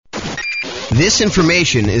This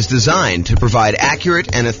information is designed to provide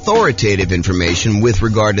accurate and authoritative information with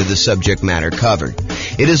regard to the subject matter covered.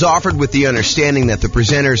 It is offered with the understanding that the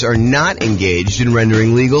presenters are not engaged in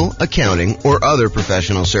rendering legal, accounting, or other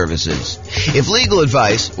professional services. If legal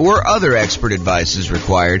advice or other expert advice is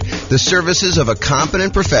required, the services of a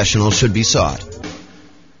competent professional should be sought.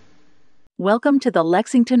 Welcome to the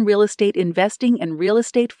Lexington Real Estate Investing and Real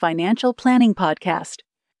Estate Financial Planning Podcast.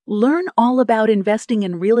 Learn all about investing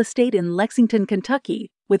in real estate in Lexington, Kentucky,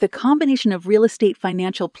 with a combination of real estate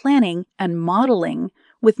financial planning and modeling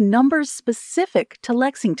with numbers specific to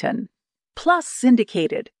Lexington, plus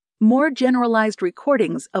syndicated, more generalized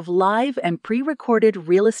recordings of live and pre-recorded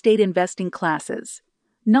real estate investing classes,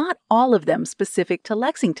 not all of them specific to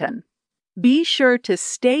Lexington. Be sure to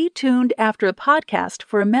stay tuned after a podcast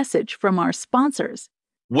for a message from our sponsors.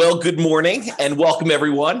 Well, good morning and welcome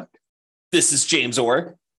everyone. This is James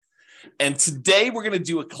Orr. And today we're going to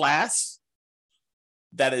do a class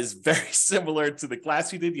that is very similar to the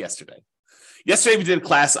class we did yesterday. Yesterday we did a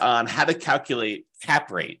class on how to calculate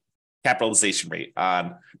cap rate, capitalization rate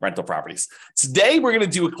on rental properties. Today we're going to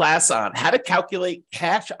do a class on how to calculate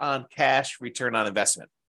cash on cash return on investment.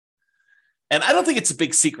 And I don't think it's a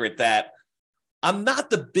big secret that I'm not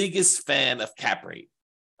the biggest fan of cap rate.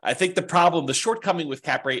 I think the shortcoming with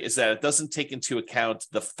cap rate is that it doesn't take into account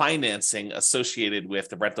the financing associated with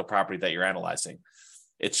the rental property that you're analyzing.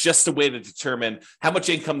 It's just a way to determine how much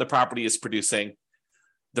income the property is producing,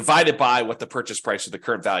 divided by what the purchase price or the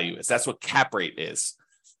current value is. That's what cap rate is.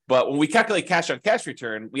 But when we calculate cash on cash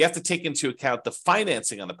return, we have to take into account the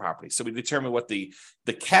financing on the property. So we determine what the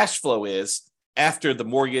cash flow is after the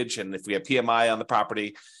mortgage and if we have PMI on the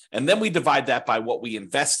property. And then we divide that by what we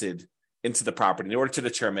invested into the property in order to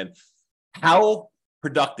determine how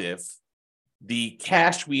productive the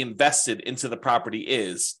cash we invested into the property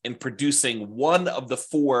is in producing one of the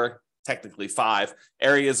four, technically five,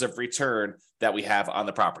 areas of return that we have on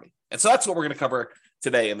the property. And so that's what we're going to cover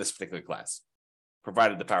today in this particular class,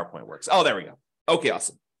 provided the PowerPoint works. Oh, there we go. Okay,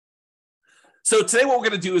 awesome. So today what we're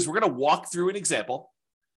going to do is we're going to walk through an example,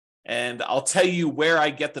 and I'll tell you where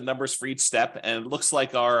I get the numbers for each step. And it looks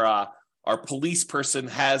like our police person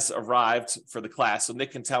has arrived for the class, so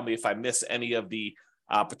Nick can tell me if I miss any of the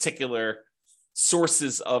particular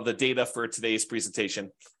sources of the data for today's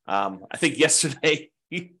presentation. I think yesterday,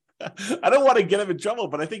 I don't want to get him in trouble,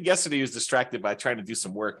 but I think yesterday he was distracted by trying to do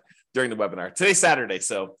some work during the webinar. Today's Saturday,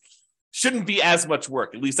 so shouldn't be as much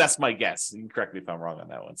work. At least that's my guess. You can correct me if I'm wrong on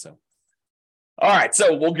that one. So, all right,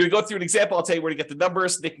 so we're going to go through an example. I'll tell you where to get the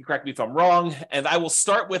numbers. Nick can correct me if I'm wrong. And I will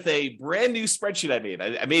start with a brand new spreadsheet I made.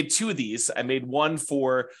 I made two of these. I made one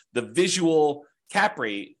for the visual cap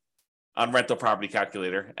rate on rental property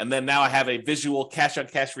calculator. And then now I have a visual cash on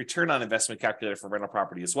cash return on investment calculator for rental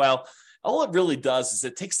property as well. All it really does is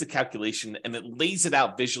it takes the calculation and it lays it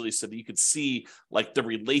out visually so that you could see like the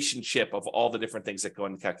relationship of all the different things that go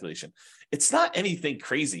in the calculation. It's not anything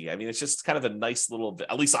crazy. I mean, it's just kind of a nice little,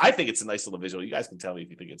 at least I think it's a nice little visual. You guys can tell me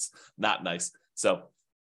if you think it's not nice. So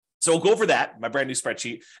we'll go over that, my brand new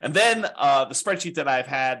spreadsheet. And then the spreadsheet that I've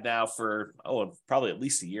had now for, probably at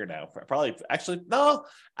least a year now.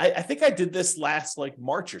 I think I did this last like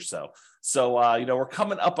March or so. So, we're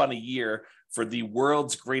coming up on a year for the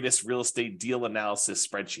world's greatest real estate deal analysis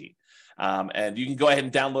spreadsheet. And you can go ahead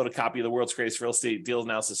and download a copy of the world's greatest real estate deal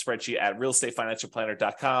analysis spreadsheet at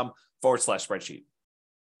realestatefinancialplanner.com/spreadsheet.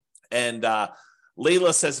 And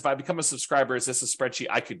Layla says, if I become a subscriber, is this a spreadsheet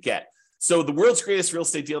I could get? So the world's greatest real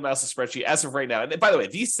estate deal analysis spreadsheet, as of right now, and by the way,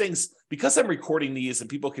 these things, because I'm recording these and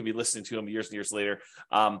people can be listening to them years and years later,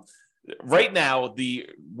 right now, the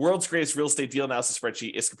world's greatest real estate deal analysis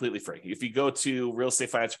spreadsheet is completely free. If you go to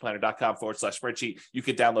realestatefinancialplanner.com/spreadsheet, you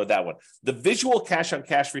can download that one. The visual cash on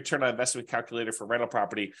cash return on investment calculator for rental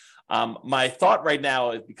property, my thought right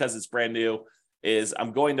now, because it's brand new, is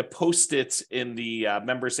I'm going to post it in the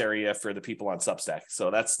members area for the people on Substack. So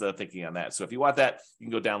that's the thinking on that. So if you want that, you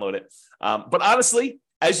can go download it. But honestly,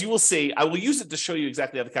 as you will see, I will use it to show you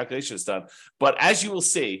exactly how the calculation is done. But as you will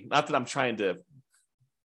see, not that I'm trying to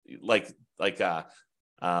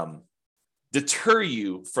deter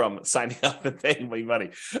you from signing up and paying me money.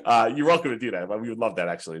 You're welcome to do that. We would love that,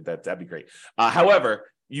 actually. That'd be great. However,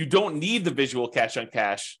 you don't need the visual cash on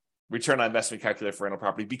cash return on investment calculator for rental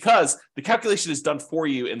property because the calculation is done for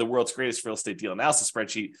you in the world's greatest real estate deal analysis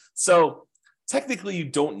spreadsheet. So technically you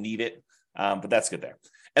don't need it, but that's good there.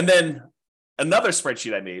 And then another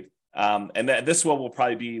spreadsheet I made, and this one will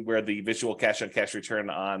probably be where the visual cash on cash return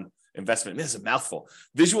on investment. This is a mouthful.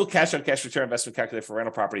 Visual cash on cash return investment calculator for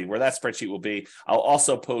rental property, where that spreadsheet will be. I'll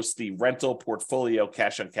also post the rental portfolio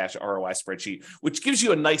cash on cash ROI spreadsheet, which gives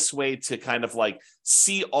you a nice way to kind of like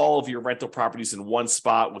see all of your rental properties in one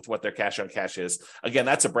spot with what their cash on cash is. Again,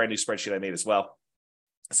 that's a brand new spreadsheet I made as well.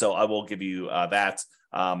 So I will give you that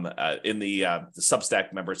in the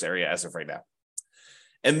Substack members area as of right now.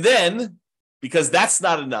 And then, because that's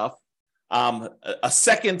not enough, a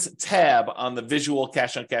second tab on the visual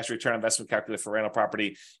cash on cash return on investment calculator for rental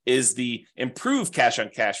property is the improved cash on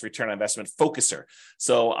cash return on investment focuser.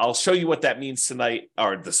 So I'll show you what that means tonight,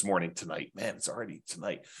 or this morning tonight. Man, it's already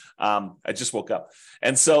tonight. I just woke up.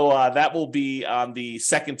 And so that will be on the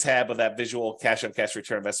second tab of that visual cash on cash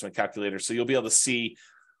return investment calculator. So you'll be able to see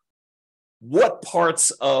what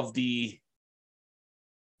parts of the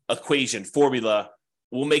equation formula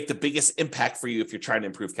will make the biggest impact for you if you're trying to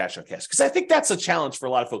improve cash on cash. Because I think that's a challenge for a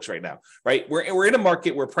lot of folks right now, right? We're in a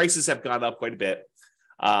market where prices have gone up quite a bit.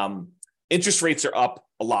 Interest rates are up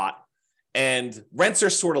a lot, and rents are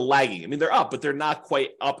sort of lagging. I mean, they're up, but they're not quite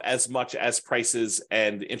up as much as prices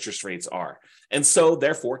and interest rates are. And so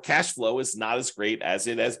therefore, cash flow is not as great as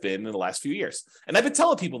it has been in the last few years. And I've been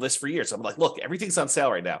telling people this for years. I'm like, look, everything's on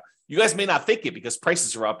sale right now. You guys may not think it because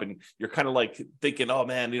prices are up and you're kind of like thinking, oh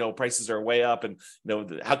man, prices are way up and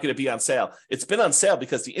how could it be on sale? It's been on sale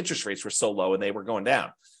because the interest rates were so low and they were going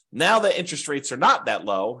down. Now that interest rates are not that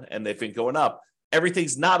low and they've been going up,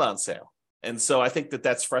 everything's not on sale. And so I think that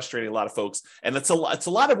that's frustrating a lot of folks. And it's a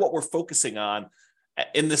lot of what we're focusing on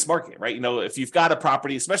in this market, right? If you've got a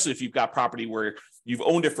property, especially if you've got property where you've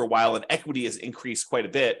owned it for a while and equity has increased quite a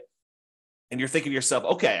bit, and you're thinking to yourself,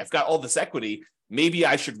 okay, I've got all this equity, maybe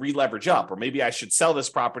I should re-leverage up, or maybe I should sell this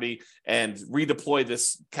property and redeploy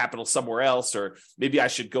this capital somewhere else, or maybe I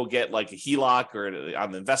should go get like a HELOC or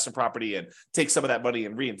on the investment property and take some of that money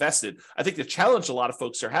and reinvest it. I think the challenge a lot of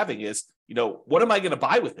folks are having is, what am I going to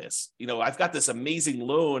buy with this? I've got this amazing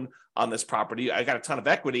loan on this property. I got a ton of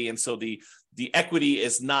equity. And so the equity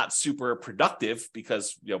is not super productive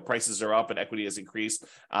because, prices are up and equity has increased.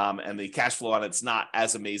 And the cash flow on it's not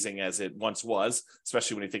as amazing as it once was,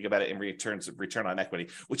 especially when you think about it in return on equity,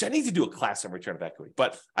 which I need to do a class on return of equity,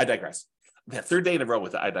 but I digress. Yeah, third day in a row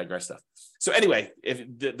with the I digress stuff. So anyway, if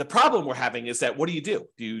the problem we're having is that what do?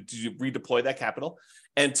 Do you redeploy that capital?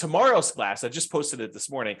 And tomorrow's class, I just posted it this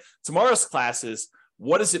morning. Tomorrow's class is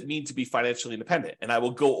what does it mean to be financially independent? And I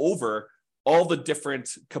will go over all the different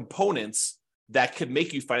components that could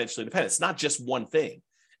make you financially independent. It's not just one thing.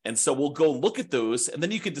 And so we'll go look at those, and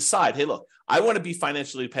then you can decide, hey, look, I want to be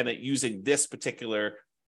financially independent using this particular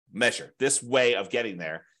measure, this way of getting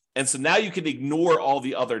there. And so now you can ignore all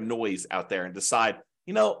the other noise out there and decide,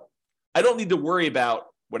 I don't need to worry about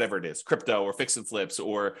whatever it is, crypto or fix and flips,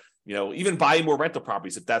 or, even buying more rental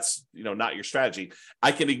properties. If that's, not your strategy,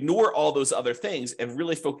 I can ignore all those other things and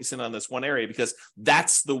really focus in on this one area, because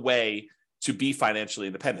that's the way to be financially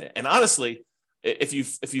independent. And honestly, if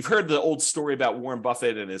you've heard the old story about Warren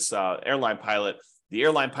Buffett and his airline pilot, the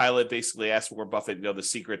airline pilot basically asked Warren Buffett, the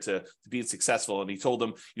secret to being successful. And he told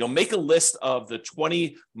him, make a list of the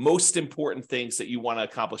 20 most important things that you want to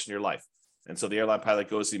accomplish in your life. And so the airline pilot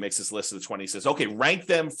goes, he makes this list of the 20, he says, okay, rank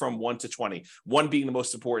them from 1 to 20, 1 being the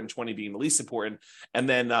most important, 20 being the least important. And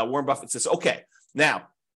then Warren Buffett says, okay, now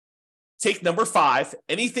take number 5,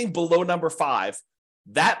 anything below number 5,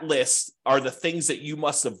 that list are the things that you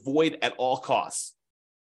must avoid at all costs,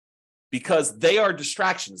 because they are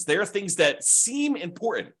distractions. They are things that seem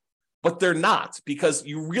important, but they're not, because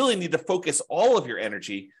you really need to focus all of your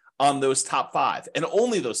energy on those top 5 and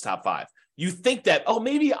only those top 5. You think that, oh,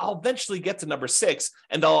 maybe I'll eventually get to number 6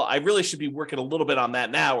 and I really should be working a little bit on that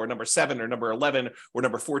now, or number 7 or number 11 or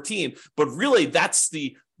number 14. But really, that's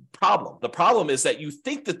the problem. The problem is that you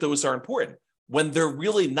think that those are important when they're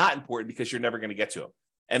really not important, because you're never going to get to them.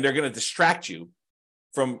 And they're going to distract you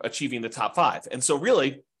from achieving the top 5. And so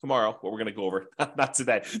really, tomorrow, what we're going to go over, not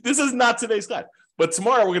today, this is not today's class, but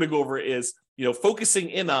tomorrow we're going to go over is, focusing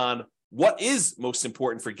in on what is most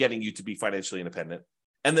important for getting you to be financially independent.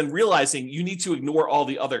 And then realizing you need to ignore all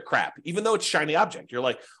the other crap, even though it's shiny object. You're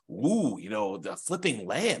like, ooh, the flipping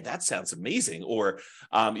land, that sounds amazing. Or,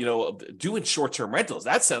 doing short-term rentals,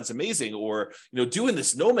 that sounds amazing. Or, doing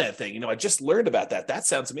this nomad thing, I just learned about that. That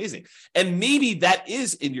sounds amazing. And maybe that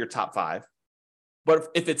is in your top 5. But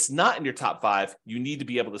if it's not in your top 5, you need to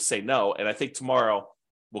be able to say no. And I think tomorrow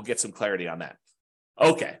we'll get some clarity on that.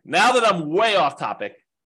 Okay, now that I'm way off topic,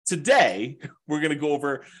 today, we're going to go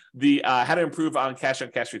over the how to improve on cash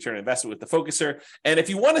return investment with the focuser. And if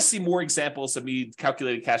you want to see more examples of me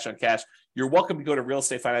calculating cash on cash, you're welcome to go to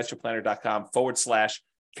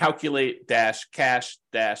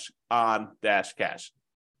realestatefinancialplanner.com/calculate-cash-on-cash.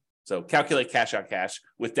 So calculate cash on cash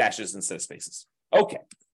with dashes instead of spaces. Okay.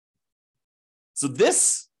 So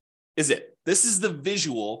this is it. This is the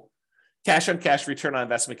visual cash on cash return on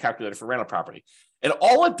investment calculator for rental property. And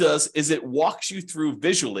all it does is it walks you through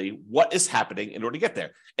visually what is happening in order to get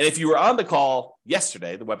there. And if you were on the call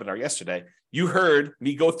yesterday, the webinar yesterday, you heard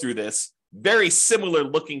me go through this very similar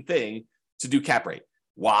looking thing to do cap rate.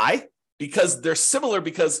 Why? Because they're similar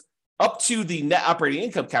because up to the net operating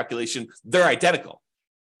income calculation, they're identical.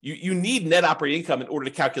 You need net operating income in order to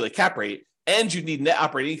calculate cap rate, and you need net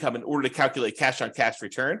operating income in order to calculate cash on cash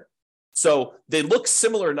return. So they look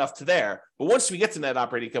similar enough to there, but once we get to net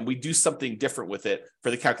operating income, we do something different with it for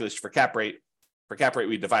the calculation for cap rate. For cap rate,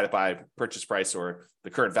 we divide it by purchase price or the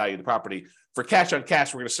current value of the property. For cash on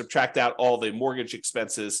cash, we're going to subtract out all the mortgage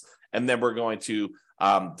expenses, and then we're going to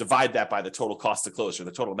divide that by the total cost to close, or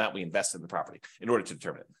the total amount we invest in the property in order to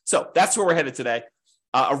determine it. So that's where we're headed today.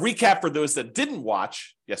 A recap for those that didn't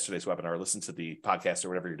watch yesterday's webinar or listen to the podcast or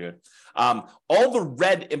whatever you're doing. All the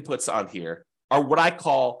red inputs on here are what I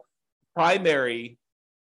call primary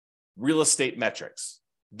real estate metrics.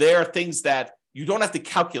 They are things that you don't have to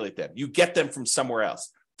calculate them. You get them from somewhere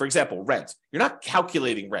else. For example, rent. You're not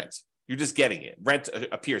calculating rent. You're just getting it. Rent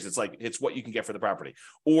appears. It's what you can get for the property.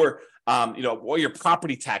 Or, what your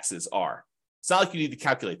property taxes are. It's not like you need to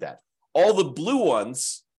calculate that. All the blue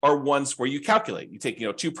ones are ones where you calculate. You take,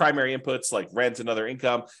 two primary inputs like rent and other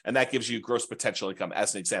income, and that gives you gross potential income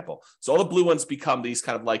as an example. So all the blue ones become these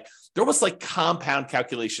kind of like, they're almost like compound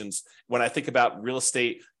calculations when I think about real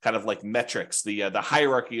estate kind of like metrics, the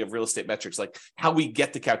hierarchy of real estate metrics, like how we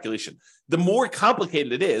get the calculation. The more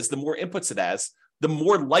complicated it is, the more inputs it has, the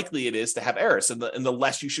more likely it is to have errors, and the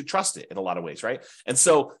less you should trust it in a lot of ways, right? And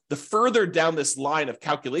so the further down this line of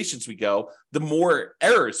calculations we go, the more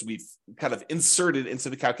errors we've kind of inserted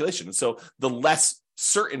into the calculation. And so the less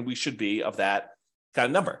certain we should be of that kind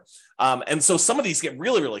of number. And so some of these get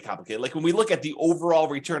really, really complicated. Like when we look at the overall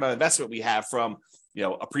return on investment we have from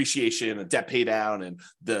appreciation and debt pay down and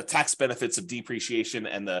the tax benefits of depreciation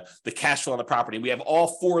and the cash flow on the property. We have all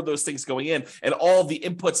four of those things going in and all the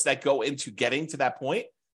inputs that go into getting to that point.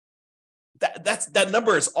 That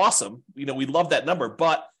number is awesome. We love that number,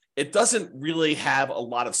 but it doesn't really have a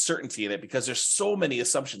lot of certainty in it because there's so many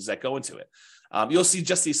assumptions that go into it. You'll see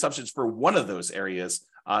just the assumptions for one of those areas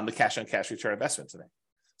on the cash on cash return investment today.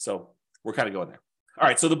 So we're kind of going there. All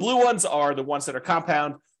right. So the blue ones are the ones that are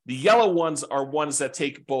compound. The yellow ones are ones that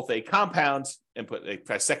take both a compound input,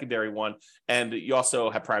 a secondary one, and you also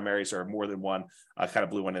have primaries or more than one kind of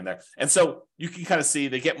blue one in there. And so you can kind of see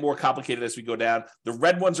they get more complicated as we go down. The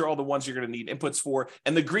red ones are all the ones you're going to need inputs for,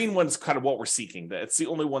 and the green one's kind of what we're seeking. It's the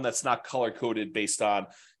only one that's not color-coded based on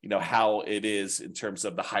how it is in terms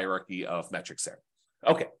of the hierarchy of metrics there.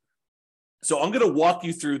 Okay, so I'm going to walk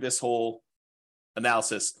you through this whole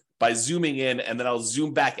analysis by zooming in, and then I'll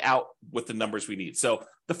zoom back out with the numbers we need. So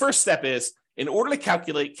the first step is, in order to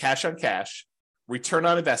calculate cash on cash, return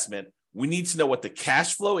on investment, we need to know what the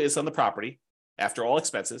cash flow is on the property after all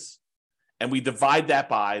expenses, and we divide that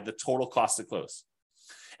by the total cost to close.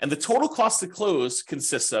 And the total cost to close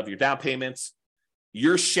consists of your down payments,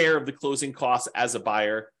 your share of the closing costs as a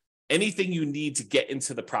buyer, anything you need to get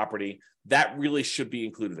into the property, that really should be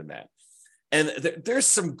included in that. And there's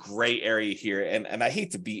some gray area here, and I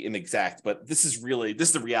hate to be inexact, but this is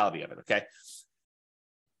the reality of it, okay?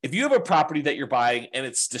 If you have a property that you're buying and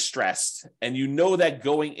it's distressed, and you know that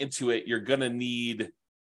going into it, you're going to need,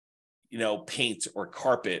 paint or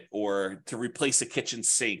carpet or to replace a kitchen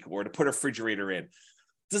sink or to put a refrigerator in,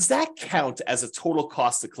 does that count as a total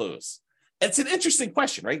cost to close? And it's an interesting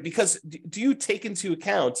question, right? Because do you take into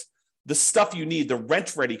account the stuff you need, the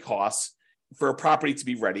rent-ready costs for a property to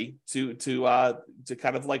be ready to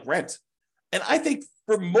kind of like rent? And I think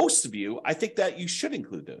for most of you, I think that you should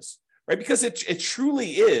include those, right? Because it truly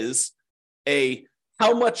is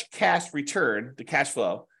how much cash return, the cash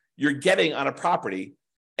flow you're getting on a property,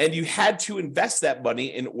 and you had to invest that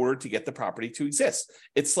money in order to get the property to exist.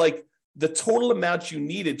 It's like the total amount you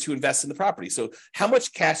needed to invest in the property. So how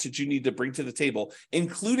much cash did you need to bring to the table,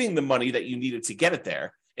 including the money that you needed to get it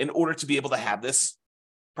there in order to be able to have this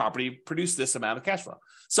property produce this amount of cash flow?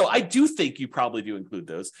 So I do think you probably do include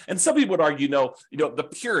those. And some people would argue, the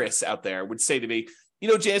purists out there would say to me,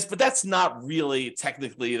 James, but that's not really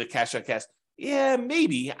technically the cash on cash. Yeah,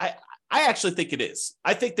 maybe. I actually think it is.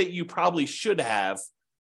 I think that you probably should have,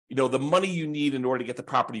 the money you need in order to get the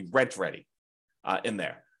property rent ready in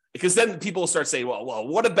there. Because then people will start saying, well,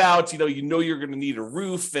 what about, you're going to need a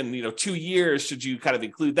roof and, 2 years, should you kind of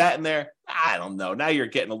include that in there? I don't know. Now you're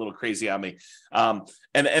getting a little crazy on me.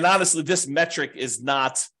 And honestly, this metric is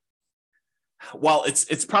not, while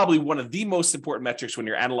it's probably one of the most important metrics when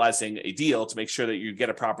you're analyzing a deal to make sure that you get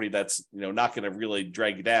a property that's not going to really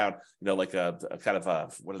drag you down, like a kind of a,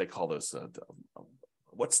 what do they call those?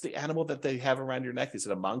 What's the animal that they have around your neck? Is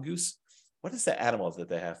it a mongoose? What is the animal that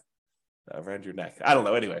they have around your neck? I don't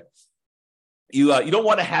know. Anyway, you don't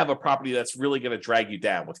want to have a property that's really going to drag you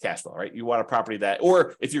down with cash flow, right? You want a property that,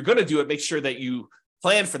 or if you're going to do it, make sure that you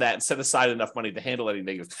plan for that and set aside enough money to handle any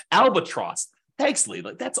negatives. Albatross. Thanks, Lee.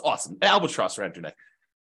 Like, that's awesome. Albatross around your neck.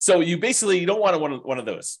 So you don't want one of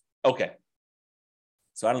those. Okay.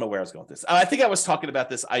 So I don't know where I was going with this. I think I was talking about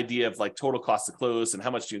this idea of like total cost to close and how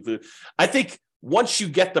much do you include. I think once you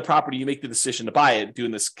get the property, you make the decision to buy it, doing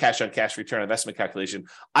this cash on cash return on investment calculation.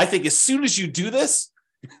 I think as soon as you do this,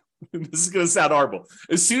 this is going to sound horrible.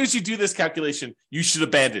 As soon as you do this calculation, you should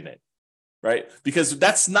abandon it, right? Because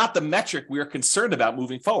that's not the metric we are concerned about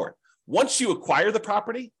moving forward. Once you acquire the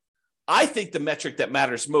property, I think the metric that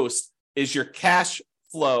matters most is your cash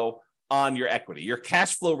flow on your equity, your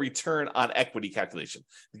cash flow return on equity calculation,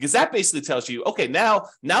 because that basically tells you, okay, now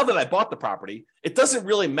that I bought the property, it doesn't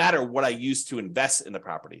really matter what I use to invest in the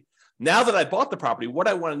property. Now that I bought the property, what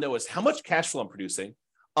I want to know is how much cash flow I'm producing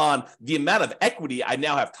on the amount of equity I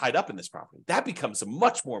now have tied up in this property. That becomes a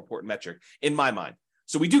much more important metric in my mind.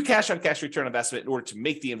 So we do cash on cash return on investment in order to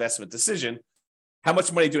make the investment decision. How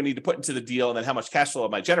much money do I need to put into the deal? And then how much cash flow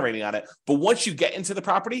am I generating on it? But once you get into the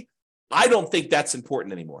property, I don't think that's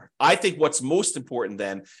important anymore. I think what's most important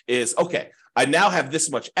then is, okay, I now have this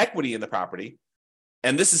much equity in the property,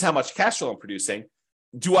 and this is how much cash flow I'm producing.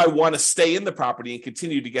 Do I want to stay in the property and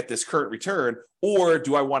continue to get this current return? Or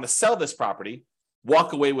do I want to sell this property,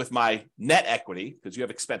 walk away with my net equity, because you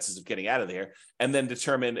have expenses of getting out of there, and then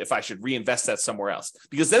determine if I should reinvest that somewhere else?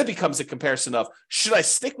 Because then it becomes a comparison of, should I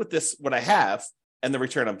stick with this, what I have, and the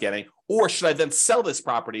return I'm getting, or should I then sell this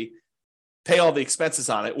property, pay all the expenses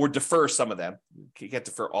on it, or defer some of them? You can't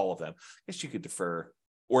defer all of them. I guess you could defer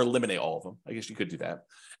or eliminate all of them. I guess you could do that.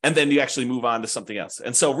 And then you actually move on to something else.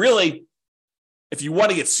 And so really, if you want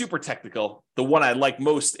to get super technical, the one I like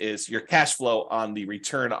most is your cash flow on the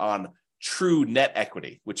return on true net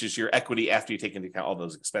equity, which is your equity after you take into account all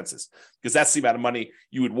those expenses, because that's the amount of money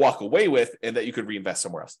you would walk away with and that you could reinvest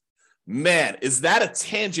somewhere else. Man, is that a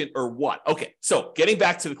tangent or what? Okay, so getting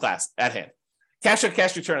back to the class at hand. Cash on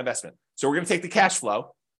cash return on investment. So we're going to take the cash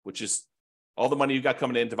flow, which is all the money you got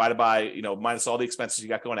coming in, divided by, minus all the expenses you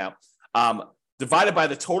got going out, divided by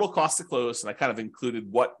the total cost to close. And I kind of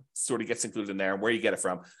included what sort of gets included in there and where you get it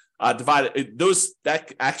from.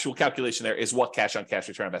 That actual calculation there is what cash on cash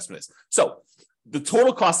return on investment is. So the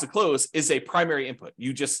total cost to close is a primary input.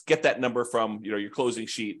 You just get that number from, your closing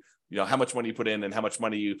sheet, how much money you put in and how much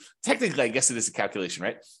money you, technically, I guess it is a calculation,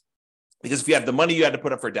 right? Because if you have the money you had to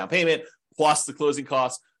put up for a down payment, plus the closing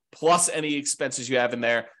costs, plus any expenses you have in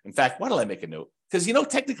there. In fact, why don't I make a note? Because,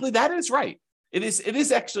 technically that is right. It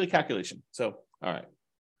is actually a calculation. So, all right.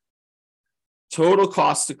 Total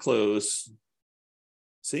cost to close.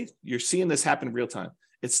 See, you're seeing this happen in real time.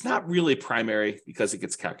 It's not really primary because it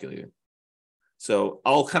gets calculated. So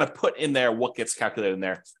I'll kind of put in there what gets calculated in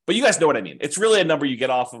there, but you guys know what I mean. It's really a number you get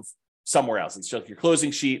off of somewhere else. It's just your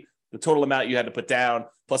closing sheet, the total amount you had to put down,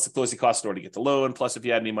 plus the closing costs in order to get the loan, plus if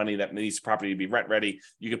you had any money that needs property to be rent ready,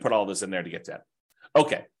 you can put all this in there to get that.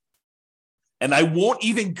 Okay. And I won't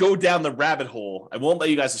even go down the rabbit hole. I won't let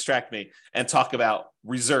you guys distract me and talk about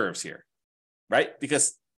reserves here, right?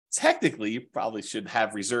 Because technically, you probably should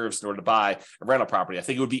have reserves in order to buy a rental property. I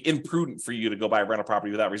think it would be imprudent for you to go buy a rental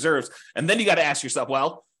property without reserves. And then you got to ask yourself,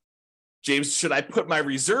 well, James, should I put my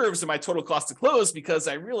reserves in my total cost to close? Because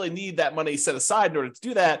I really need that money set aside in order to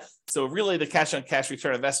do that. So really the cash on cash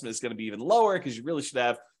return investment is going to be even lower because you really should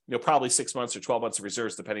have, probably 6 months or 12 months of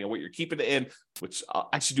reserves, depending on what you're keeping it in, which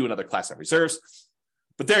I should do another class on reserves.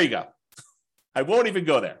 But there you go. I won't even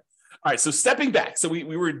go there. All right, so stepping back. So we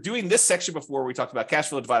were doing this section before. We talked about cash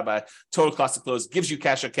flow divided by total cost to close gives you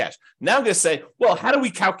cash on cash. Now I'm going to say, well, how do we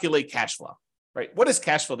calculate cash flow, right? What does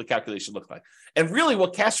cash flow, the calculation look like? And really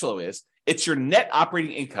what cash flow is, it's your net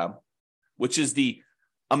operating income, which is the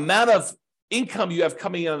amount of income you have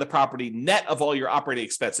coming in on the property, net of all your operating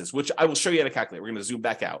expenses, which I will show you how to calculate. We're going to zoom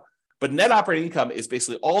back out. But net operating income is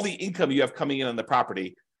basically all the income you have coming in on the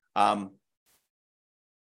property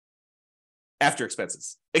after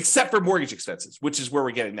expenses, except for mortgage expenses, which is where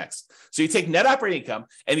we're getting next. So you take net operating income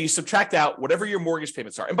and you subtract out whatever your mortgage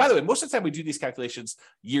payments are. And by the way, most of the time we do these calculations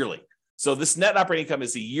yearly. So this net operating income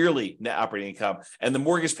is the yearly net operating income, and the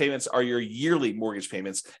mortgage payments are your yearly mortgage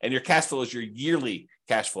payments, and your cash flow is your yearly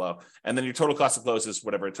cash flow. And then your total cost of close is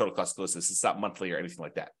whatever total cost of close is. It's not monthly or anything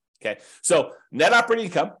like that. Okay. So net operating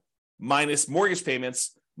income minus mortgage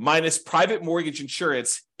payments minus private mortgage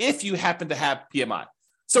insurance if you happen to have PMI.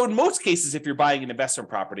 So in most cases, if you're buying an investment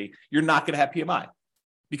property, you're not going to have PMI,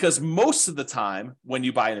 because most of the time when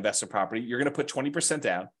you buy an investment property, you're going to put 20%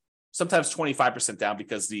 down, sometimes 25% down,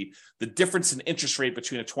 because the difference in interest rate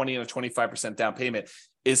between a 20 and a 25% down payment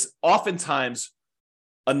is oftentimes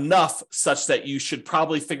enough such that you should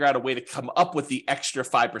probably figure out a way to come up with the extra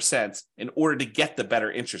 5% in order to get the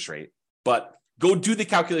better interest rate. But go do the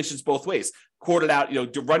calculations both ways. Quote it out,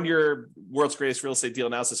 to run your world's greatest real estate deal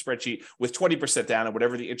analysis spreadsheet with 20% down and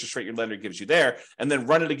whatever the interest rate your lender gives you there, and then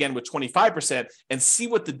run it again with 25% and see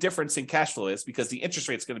what the difference in cash flow is, because the interest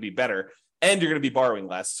rate is going to be better and you're going to be borrowing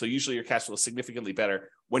less. So usually your cash flow is significantly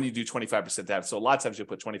better when you do 25% down. So a lot of times you'll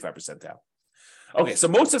put 25% down. Okay, so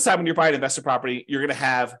most of the time when you're buying an investment property, you're going to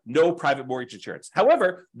have no private mortgage insurance.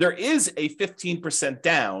 However, there is a 15%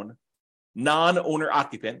 down non-owner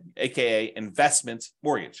occupant, aka investment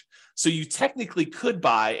mortgage. So you technically could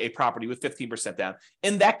buy a property with 15% down.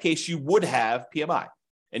 In that case, you would have PMI.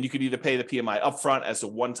 And you could either pay the PMI upfront as a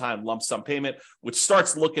one-time lump sum payment, which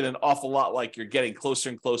starts looking an awful lot like you're getting closer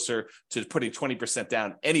and closer to putting 20%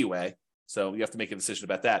 down anyway. So you have to make a decision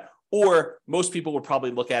about that. Or most people would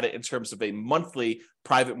probably look at it in terms of a monthly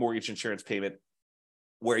private mortgage insurance payment,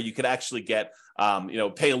 where you could actually get,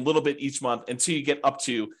 pay a little bit each month until you get up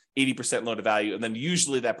to 80% loan to value. And then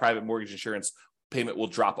usually that private mortgage insurance payment will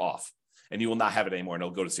drop off and you will not have it anymore and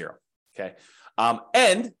it'll go to zero. Okay.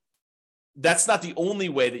 And that's not the only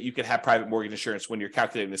way that you can have private mortgage insurance when you're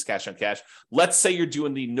calculating this cash on cash. Let's say you're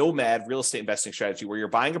doing the nomad real estate investing strategy, where you're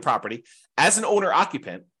buying a property as an owner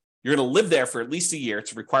occupant. You're going to live there for at least a year.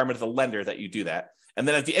 It's a requirement of the lender that you do that. And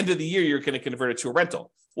then at the end of the year, you're going to convert it to a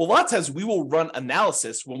rental. Well, a lot of times we will run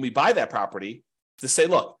analysis when we buy that property to say,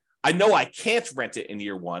 look, I know I can't rent it in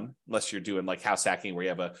year one, unless you're doing like house hacking where you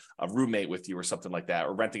have a roommate with you or something like that,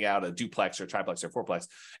 or renting out a duplex or triplex or fourplex.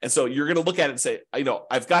 And so you're going to look at it and say,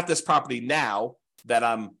 I've got this property now that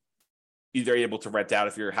I'm either able to rent out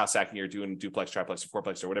if you're house hacking or doing duplex, triplex, or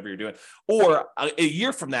fourplex, or whatever you're doing. Or a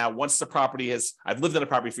year from now, once the property I've lived in a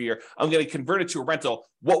property for a year, I'm going to convert it to a rental.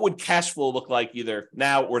 What would cash flow look like either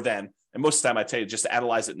now or then? And most of the time I tell you just to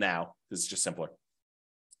analyze it now, because it's just simpler.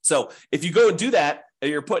 So if you go and do that, and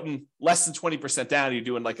you're putting less than 20% down, you're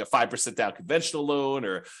doing like a 5% down conventional loan,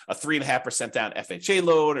 or a 3.5% down FHA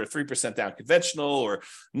loan, or 3% down conventional, or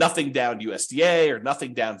nothing down USDA, or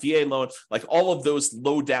nothing down VA loan, like all of those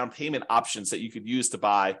low down payment options that you could use to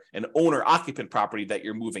buy an owner occupant property that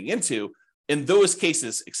you're moving into. In those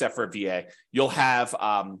cases, except for a VA, you'll have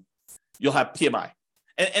PMI.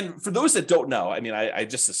 And for those that don't know, I mean, I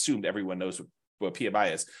just assumed everyone knows what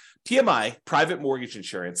PMI is. PMI, private mortgage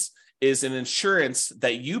insurance, is an insurance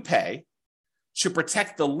that you pay to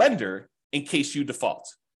protect the lender in case you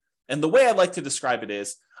default. And the way I like to describe it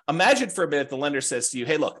is, imagine for a minute the lender says to you,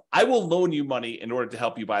 hey, look, I will loan you money in order to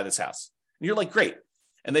help you buy this house. And you're like, great.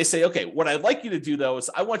 And they say, okay, what I'd like you to do though is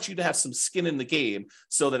I want you to have some skin in the game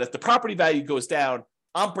so that if the property value goes down,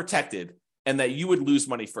 I'm protected, and that you would lose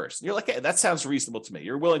money first. And you're like, hey, that sounds reasonable to me.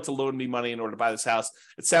 You're willing to loan me money in order to buy this house.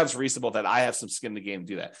 It sounds reasonable that I have some skin in the game to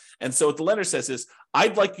do that. And so what the lender says is,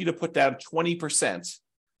 I'd like you to put down 20%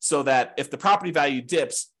 so that if the property value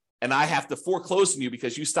dips and I have to foreclose on you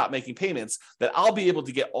because you stop making payments, that I'll be able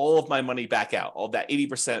to get all of my money back out, all that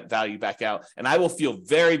 80% value back out, and I will feel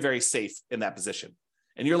very, very safe in that position.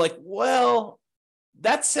 And you're like, well,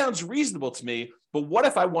 that sounds reasonable to me, but what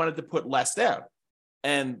if I wanted to put less down?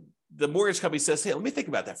 And the mortgage company says, hey, let me think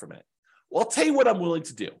about that for a minute. Well, I'll tell you what I'm willing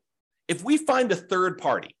to do. If we find a third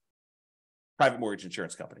party, private mortgage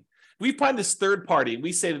insurance company, we find this third party and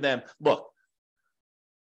we say to them, look,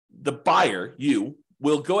 the buyer, you,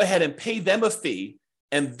 will go ahead and pay them a fee,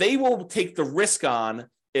 and they will take the risk on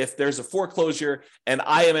if there's a foreclosure and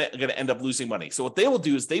I am going to end up losing money. So what they will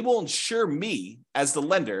do is they will insure me as the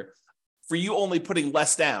lender for you only putting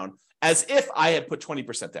less down, as if I had put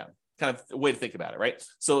 20% down. Kind of a way to think about it, right?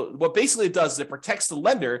 So what basically it does is it protects the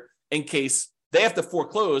lender in case they have to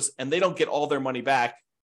foreclose and they don't get all their money back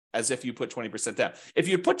as if you put 20% down. If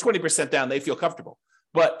you put 20% down, they feel comfortable.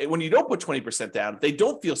 But when you don't put 20% down, they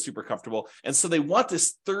don't feel super comfortable. And so they want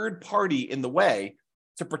this third party in the way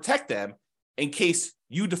to protect them in case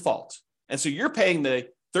you default. And so you're paying the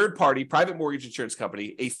third party private mortgage insurance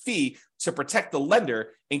company a fee to protect the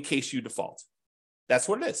lender in case you default. That's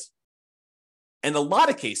what it is. In a lot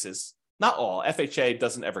of cases, not all, FHA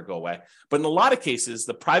doesn't ever go away, but in a lot of cases,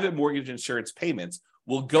 the private mortgage insurance payments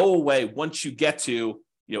will go away once you get to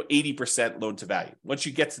 80% loan to value. Once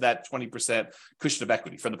you get to that 20% cushion of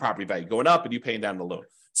equity from the property value going up and you paying down the loan.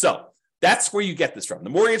 So That's where you get this from. The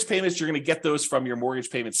mortgage payments, you're going to get those from your mortgage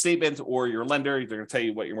payment statement or your lender. They're going to tell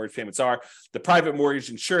you what your mortgage payments are. The private mortgage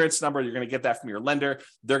insurance number, you're going to get that from your lender.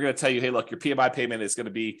 They're going to tell you, hey, look, your PMI payment is going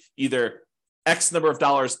to be either X number of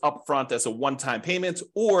dollars upfront as a one-time payment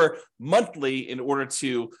or monthly in order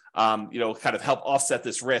to, kind of help offset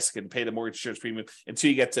this risk and pay the mortgage insurance premium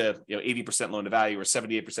until you get to, 80% loan to value or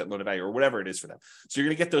 78% loan to value or whatever it is for them. So you're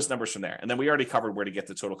going to get those numbers from there. And then we already covered where to get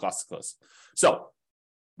the total cost to close. So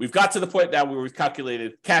we've got to the point now where we've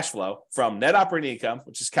calculated cash flow from net operating income,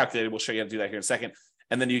 which is calculated. We'll show you how to do that here in a second.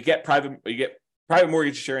 And then you get private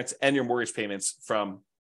mortgage insurance and your mortgage payments from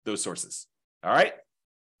those sources. All right.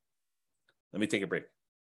 Let me take a break.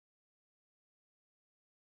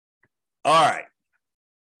 All right.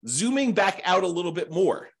 Zooming back out a little bit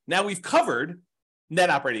more. Now we've covered net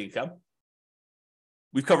operating income.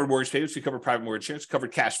 We've covered mortgage payments. We covered private mortgage insurance,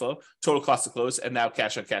 covered cash flow, total cost to close, and now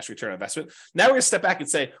cash on cash return on investment. Now we're going to step back and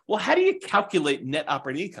say, well, how do you calculate net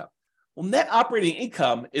operating income? Well, net operating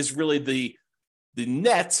income is really the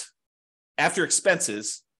net after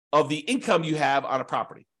expenses of the income you have on a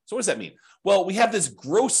property. So what does that mean? Well, we have this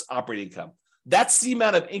gross operating income. That's the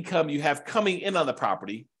amount of income you have coming in on the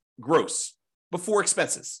property, gross, before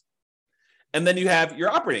expenses. And then you have your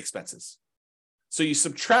operating expenses. So you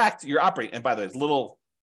subtract your operating, and by the way, little,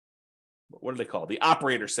 what do they call it? The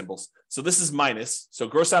operator symbols. So this is minus. So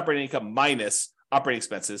gross operating income minus operating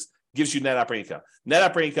expenses gives you net operating income. Net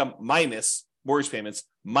operating income minus mortgage payments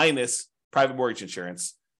minus private mortgage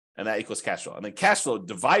insurance, and that equals cash flow. And then cash flow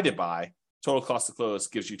divided by total cost to close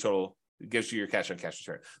gives you your cash on cash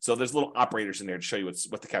return. So there's little operators in there to show you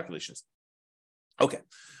what the calculation is. Okay.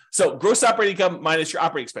 So gross operating income minus your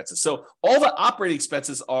operating expenses. So all the operating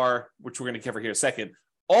expenses are, which we're going to cover here in a second,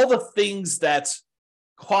 all the things that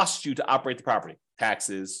cost you to operate the property: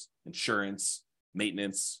 taxes, insurance,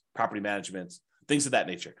 maintenance, property management, things of that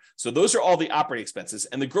nature. So those are all the operating expenses.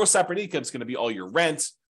 And the gross operating income is going to be all your rent,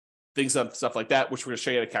 stuff like that, which we're going to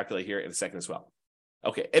show you how to calculate here in a second as well.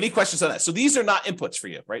 Okay, any questions on that? So these are not inputs for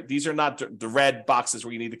you, right? These are not the red boxes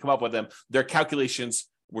where you need to come up with them. They're calculations,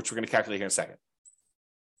 which we're going to calculate here in a second.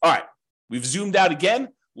 All right, we've zoomed out again.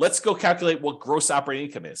 Let's go calculate what gross operating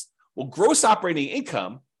income is. Well, gross operating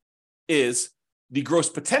income is the gross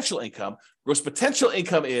potential income. Gross potential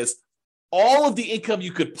income is all of the income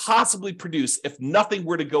you could possibly produce if nothing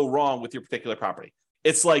were to go wrong with your particular property.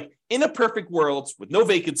 It's like, in a perfect world with no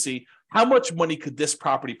vacancy, how much money could this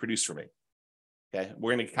property produce for me? Okay,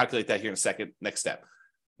 we're going to calculate that here in a second. Next step.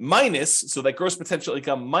 Minus, so that gross potential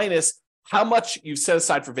income minus how much you've set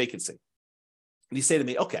aside for vacancy. And you say to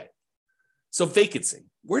me, okay, so vacancy,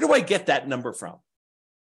 where do I get that number from?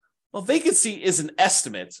 Well, vacancy is an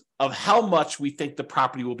estimate of how much we think the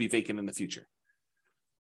property will be vacant in the future.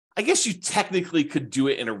 I guess you technically could do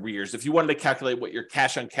it in arrears. If you wanted to calculate what your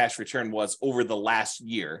cash on cash return was over the last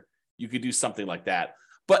year, you could do something like that.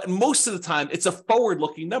 But most of the time, it's a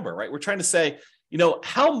forward-looking number, right? We're trying to say,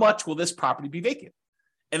 how much will this property be vacant?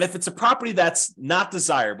 And if it's a property that's not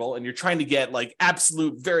desirable and you're trying to get like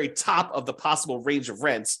absolute very top of the possible range of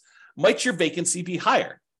rents, might your vacancy be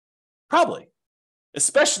higher? Probably,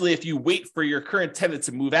 especially if you wait for your current tenant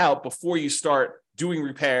to move out before you start doing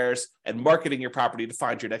repairs and marketing your property to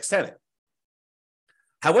find your next tenant.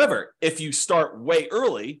 However, if you start way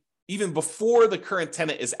early, even before the current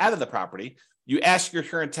tenant is out of the property, you ask your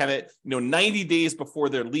current tenant, 90 days before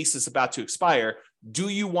their lease is about to expire, do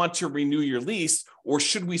you want to renew your lease, or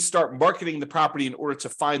should we start marketing the property in order to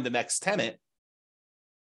find the next tenant?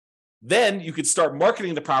 Then you could start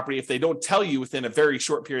marketing the property if they don't tell you within a very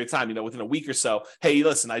short period of time, within a week or so, hey,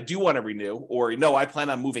 listen, I do want to renew, or no, I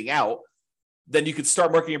plan on moving out. Then you could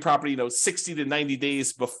start marketing your property, 60 to 90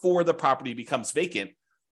 days before the property becomes vacant.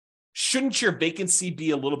 Shouldn't your vacancy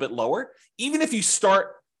be a little bit lower? Even if you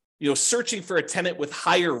start searching for a tenant with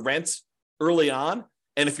higher rent early on,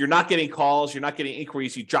 and if you're not getting calls, you're not getting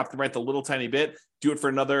inquiries, you drop the rent a little tiny bit, do it for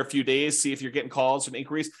another few days, see if you're getting calls and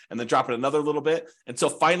inquiries, and then drop it another little bit until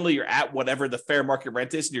finally you're at whatever the fair market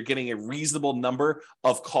rent is, and you're getting a reasonable number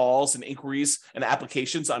of calls and inquiries and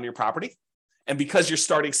applications on your property. And because you're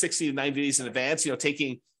starting 60 to 90 days in advance,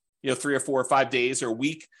 taking 3 or 4 or 5 days or a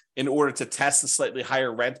week in order to test a slightly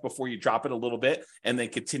higher rent before you drop it a little bit and then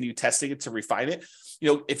continue testing it to refine it.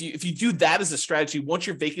 If you do that as a strategy, won't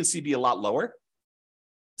your vacancy be a lot lower?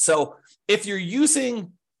 So if you're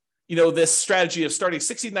using, this strategy of starting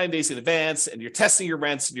 69 days in advance, and you're testing your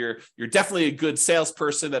rents, and you're definitely a good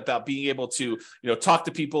salesperson about being able to, talk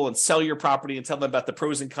to people and sell your property and tell them about the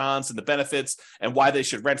pros and cons and the benefits and why they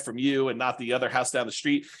should rent from you and not the other house down the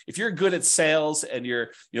street. If you're good at sales and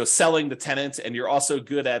you're, selling the tenant, and you're also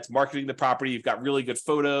good at marketing the property, you've got really good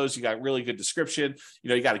photos, you got really good description,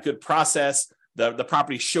 you got a good process. The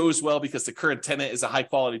property shows well because the current tenant is a high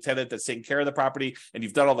quality tenant that's taking care of the property, and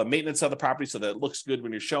you've done all the maintenance of the property so that it looks good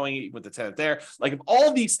when you're showing it with the tenant there. Like, if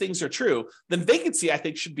all these things are true, then vacancy, I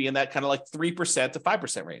think, should be in that kind of like 3% to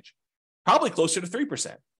 5% range, probably closer to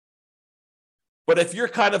 3%. But if you're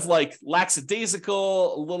kind of like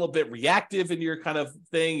lackadaisical, a little bit reactive in your kind of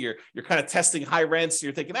thing, you're kind of testing high rents, and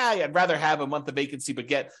you're thinking, I'd rather have a month of vacancy but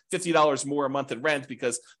get $50 more a month in rent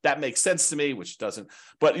because that makes sense to me, which doesn't.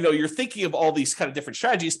 But you're thinking of all these kind of different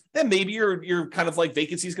strategies, then maybe you're kind of like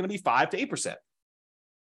vacancy is going to be 5 to 8%.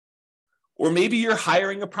 Or maybe you're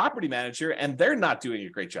hiring a property manager and they're not doing a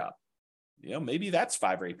great job. Maybe that's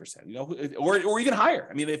 5 or 8%, or even higher.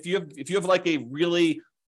 I mean, if you have like a really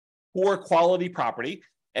poor quality property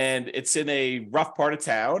and it's in a rough part of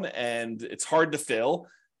town and it's hard to fill,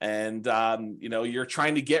 and you're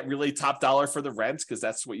trying to get really top dollar for the rent because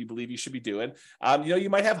that's what you believe you should be doing, you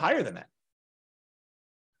might have higher than that.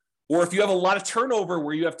 Or if you have a lot of turnover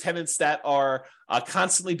where you have tenants that are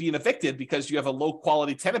constantly being evicted because you have a low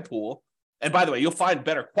quality tenant pool, and by the way, you'll find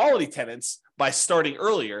better quality tenants by starting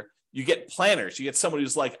earlier. You get planners. You get someone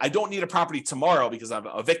who's like, I don't need a property tomorrow because I'm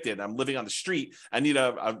evicted. I'm living on the street. I need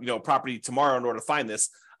a property tomorrow in order to find this.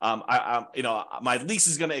 My lease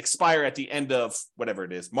is going to expire at the end of whatever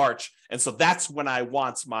it is, March, and so that's when I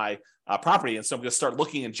want my property. And so I'm going to start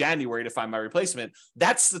looking in January to find my replacement.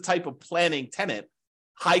 That's the type of planning tenant,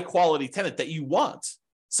 high quality tenant that you want.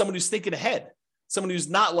 Someone who's thinking ahead. Someone who's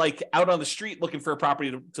not like out on the street looking for a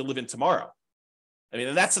property to live in tomorrow. I mean,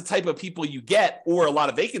 and that's the type of people you get, or a lot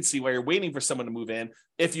of vacancy where you're waiting for someone to move in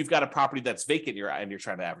if you've got a property that's vacant and you're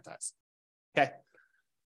trying to advertise. Okay.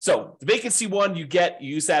 So the vacancy one you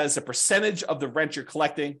use that as a percentage of the rent you're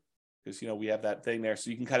collecting, because, we have that thing there.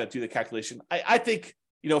 So you can kind of do the calculation. I think,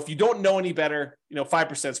 if you don't know any better,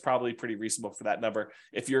 5% is probably pretty reasonable for that number.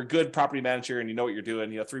 If you're a good property manager and you know what you're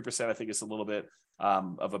doing, 3% I think is a little bit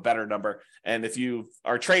of a better number. And if you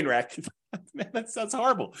are a train wreck, man, that sounds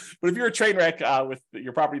horrible. But if you're a train wreck with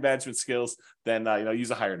your property management skills, then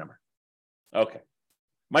use a higher number. Okay.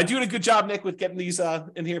 Am I doing a good job, Nick, with getting these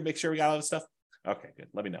in here? Make sure we got all this stuff. Okay, good.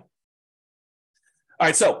 Let me know. All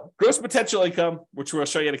right, so gross potential income, which we'll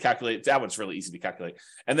show you how to calculate. That one's really easy to calculate.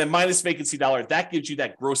 And then minus vacancy dollar, that gives you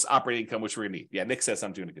that gross operating income, which we're going to need. Yeah, Nick says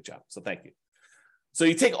I'm doing a good job, so thank you. So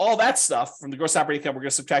you take all that stuff from the gross operating income, we're going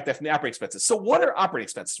to subtract that from the operating expenses. So what are operating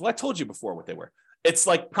expenses? Well, I told you before what they were. It's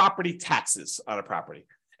like property taxes on a property,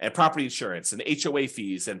 and property insurance and HOA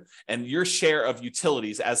fees and your share of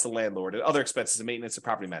utilities as the landlord and other expenses and maintenance and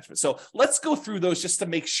property management. So let's go through those just to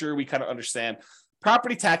make sure we kind of understand.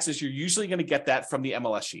 Property taxes, you're usually going to get that from the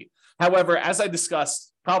MLS sheet. However, as I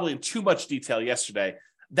discussed probably in too much detail yesterday,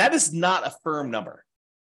 that is not a firm number.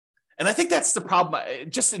 And I think that's the problem,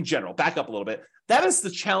 just in general, back up a little bit. That is the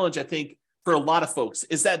challenge, I think, for a lot of folks,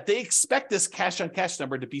 is that they expect this cash on cash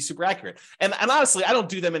number to be super accurate. And honestly, I don't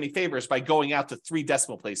do them any favors by going out to 3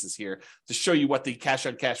 decimal places here to show you what the cash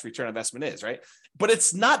on cash return on investment is, right? But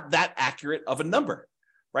it's not that accurate of a number,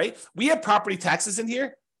 right? We have property taxes in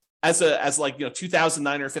here as like,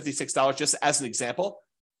 $2,956, just as an example.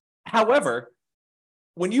 However,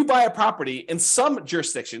 when you buy a property in some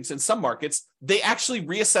jurisdictions, in some markets, they actually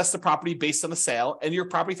reassess the property based on the sale, and your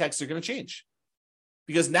property taxes are going to change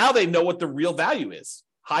because now they know what the real value is,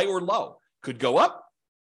 high or low. Could go up,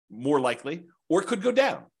 more likely, or it could go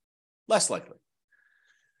down, less likely.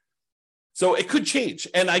 So it could change.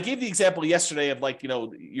 And I gave the example yesterday of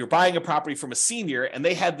you're buying a property from a senior and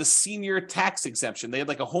they had the senior tax exemption. They had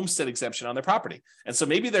like a homestead exemption on their property. And so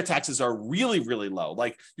maybe their taxes are really, really low.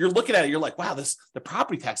 Like you're looking at it, you're like, wow, the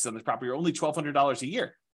property taxes on this property are only $1,200 a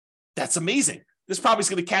year. That's amazing. This property's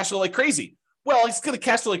going to cash flow like crazy. Well, it's going to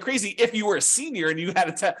cash flow like crazy if you were a senior and you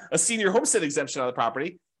had a senior homestead exemption on the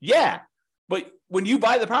property. Yeah. But when you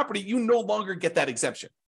buy the property, you no longer get that exemption.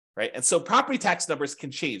 Right. And so property tax numbers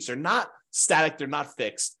can change. They're not static. They're not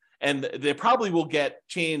fixed. And they probably will get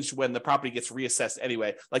changed when the property gets reassessed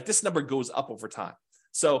anyway. Like this number goes up over time.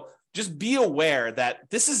 So just be aware that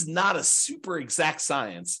this is not a super exact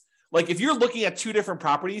science. Like if you're looking at 2 different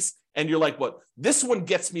properties and you're like, what, this one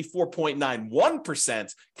gets me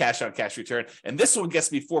 4.91% cash on cash return, and this one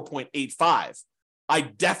gets me 4.85. I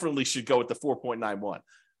definitely should go with the 4.91.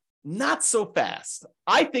 Not so fast.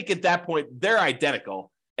 I think at that point, they're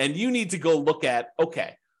identical. And you need to go look at,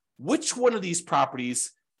 okay, which one of these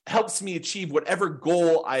properties helps me achieve whatever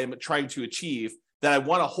goal I am trying to achieve that I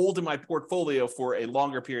want to hold in my portfolio for a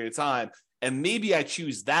longer period of time. And maybe I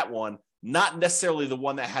choose that one, not necessarily the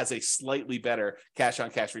one that has a slightly better cash on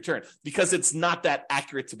cash return, because it's not that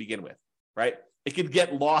accurate to begin with, right? It could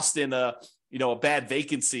get lost in a bad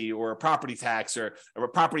vacancy or a property tax or a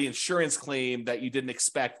property insurance claim that you didn't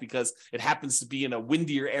expect because it happens to be in a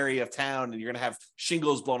windier area of town and you're going to have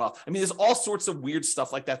shingles blown off. I mean, there's all sorts of weird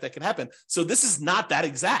stuff like that can happen. So this is not that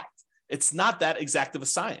exact. It's not that exact of a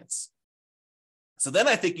science. So then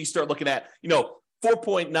I think you start looking at,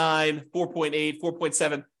 4.9, 4.8,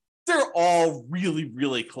 4.7. They're all really,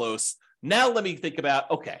 really close. Now let me think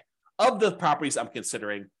about, okay, of the properties I'm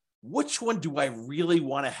considering, which one do I really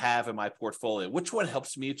want to have in my portfolio? Which one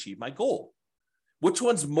helps me achieve my goal? Which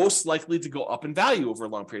one's most likely to go up in value over a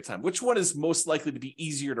long period of time? Which one is most likely to be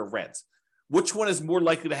easier to rent? Which one is more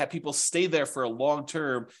likely to have people stay there for a long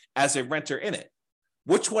term as a renter in it?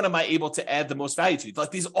 Which one am I able to add the most value to?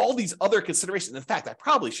 Like all these other considerations. In fact, I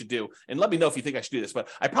probably should do, and let me know if you think I should do this, but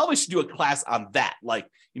I probably should do a class on that. Like,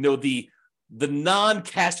 the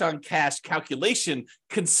non-cash on cash calculation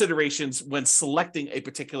considerations when selecting a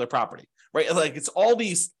particular property, right? Like it's all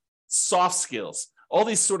these soft skills, all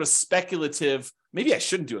these sort of speculative, maybe I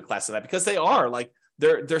shouldn't do a class on that because they are like,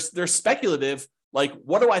 they're speculative. Like,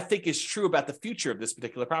 what do I think is true about the future of this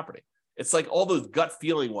particular property? It's like all those gut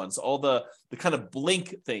feeling ones, all the kind of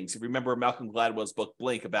blink things. If you remember Malcolm Gladwell's book,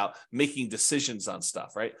 Blink, about making decisions on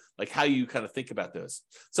stuff, right? Like how you kind of think about those.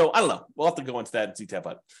 So I don't know. We'll have to go into that in detail,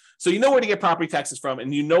 but so you know where to get property taxes from,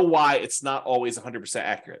 and you know why it's not always 100%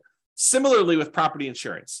 accurate. Similarly with property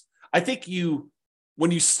insurance, I think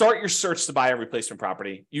when you start your search to buy a replacement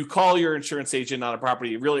property, you call your insurance agent on a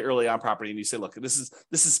property really early on property, and you say, look, this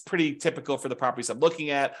is pretty typical for the properties I'm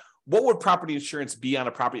looking at. What would property insurance be on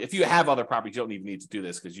a property? If you have other properties, you don't even need to do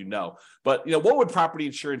this because but what would property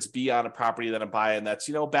insurance be on a property that I'm buying that's,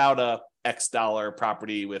 about a X dollar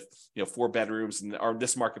property with, 4 bedrooms or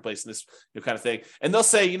this marketplace and this kind of thing. And they'll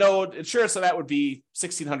say, insurance on that would be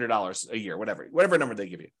 $1,600 a year, whatever number they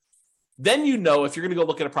give you. Then if you're going to go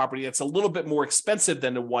look at a property that's a little bit more expensive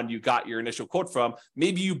than the one you got your initial quote from,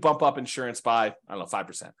 maybe you bump up insurance by, I don't know,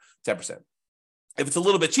 5%, 10%. If it's a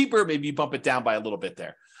little bit cheaper, maybe you bump it down by a little bit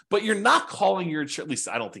there. But you're not calling your insurance, at least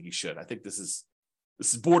I don't think you should. I think this is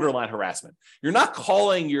borderline harassment. You're not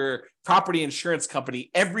calling your property insurance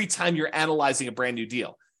company every time you're analyzing a brand new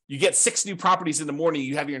deal. You get 6 new properties in the morning,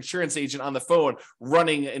 you have your insurance agent on the phone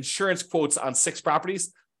running insurance quotes on 6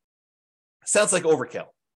 properties. Sounds like overkill,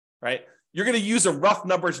 right? You're going to use a rough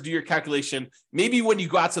number to do your calculation. Maybe when you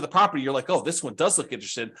go out to the property, you're like, oh, this one does look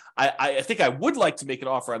interesting. I think I would like to make an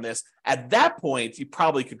offer on this. At that point, you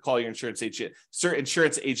probably could call your insurance agent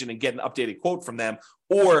and get an updated quote from them.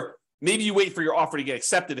 Or maybe you wait for your offer to get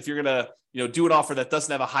accepted. If you're going to do an offer that doesn't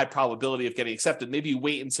have a high probability of getting accepted, maybe you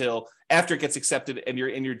wait until after it gets accepted and you're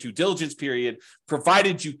in your due diligence period,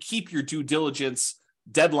 provided you keep your due diligence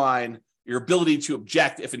deadline, your ability to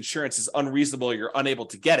object if insurance is unreasonable or you're unable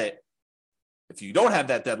to get it. If you don't have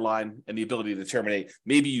that deadline and the ability to terminate,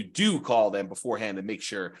 maybe you do call them beforehand and make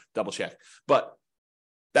sure, double check. But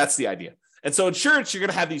that's the idea. And so insurance, you're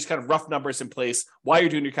going to have these kind of rough numbers in place while you're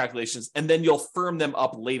doing your calculations, and then you'll firm them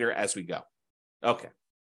up later as we go. Okay.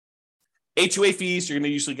 HOA fees, you're going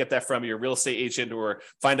to usually get that from your real estate agent or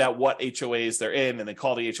find out what HOAs they're in and then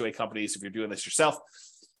call the HOA companies if you're doing this yourself.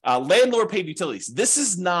 Landlord paid utilities. This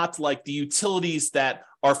is not like the utilities that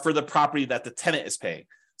are for the property that the tenant is paying.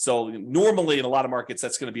 So normally in a lot of markets,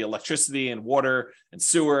 that's going to be electricity and water and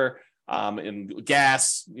sewer and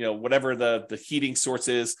gas, whatever the heating source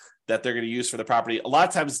is that they're going to use for the property. A lot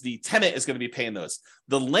of times the tenant is going to be paying those.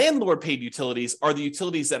 The landlord paid utilities are the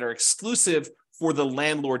utilities that are exclusive for the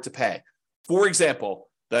landlord to pay. For example,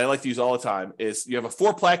 that I like to use all the time is you have a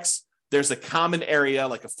fourplex. There's a common area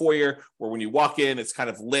like a foyer where when you walk in, it's kind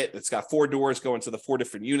of lit. It's got 4 doors going to the 4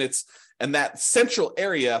 different units. And that central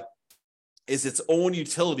area is its own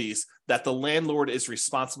utilities that the landlord is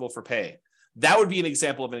responsible for paying. That would be an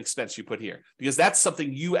example of an expense you put here because that's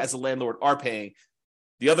something you as a landlord are paying.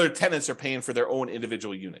 The other tenants are paying for their own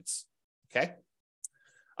individual units. Okay.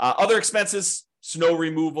 Other expenses, snow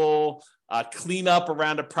removal, cleanup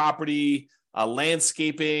around a property,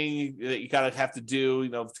 landscaping that you kind of have to do,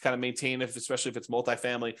 to kind of maintain it, especially if it's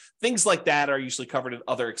multifamily. Things like that are usually covered in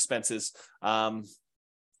other expenses.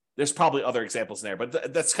 There's probably other examples in there,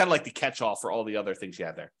 but that's kind of like the catch-all for all the other things you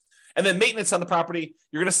have there. And then maintenance on the property,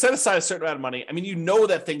 you're going to set aside a certain amount of money. I mean, you know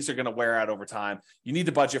that things are going to wear out over time. You need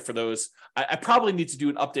to budget for those. I probably need to do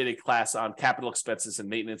an updated class on capital expenses and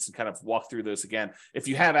maintenance and kind of walk through those again. If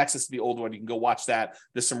you have access to the old one, you can go watch that.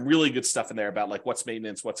 There's some really good stuff in there about like what's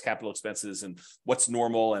maintenance, what's capital expenses, and what's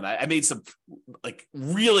normal. And I made some like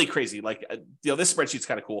really crazy, like, this spreadsheet's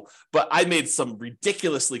kind of cool, but I made some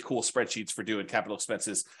ridiculously cool spreadsheets for doing capital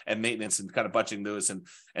expenses and maintenance and kind of budgeting those. And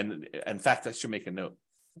in fact, I should make a note.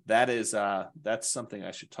 That's something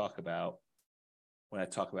I should talk about when I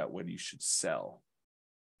talk about when you should sell.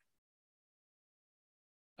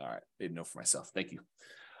 All right, made a note for myself. Thank you.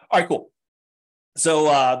 All right, cool.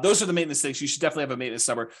 So those are the maintenance things. You should definitely have a maintenance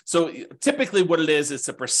number. So typically what it is, it's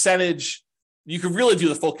a percentage. You can really do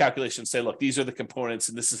the full calculation and say, look, these are the components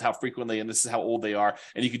and this is how frequently and this is how old they are.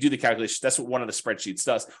 And you could do the calculation. That's what one of the spreadsheets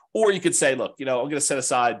does. Or you could say, look, I'm going to set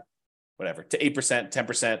aside whatever, to 8%,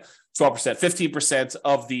 10%, 12%, 15%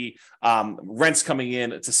 of the rents coming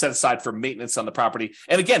in to set aside for maintenance on the property.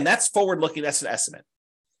 And again, that's forward-looking. That's an estimate.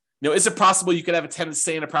 Is it possible you could have a tenant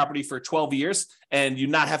stay in a property for 12 years and you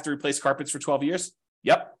not have to replace carpets for 12 years?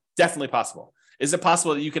 Yep, definitely possible. Is it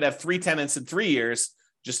possible that you could have 3 tenants in 3 years,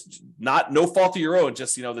 just no fault of your own,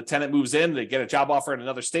 just, the tenant moves in, they get a job offer in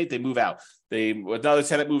another state, they move out. Another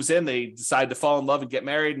tenant moves in, they decide to fall in love and get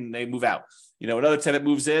married and they move out. Another tenant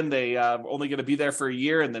moves in, they only going to be there for a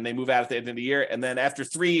year and then they move out at the end of the year. And then after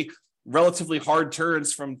 3 relatively hard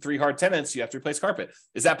turns from 3 hard tenants, you have to replace carpet.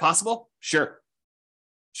 Is that possible? Sure.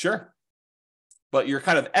 But you're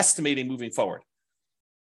kind of estimating moving forward.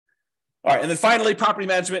 All right. And then finally, property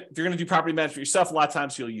management. If you're going to do property management yourself, a lot of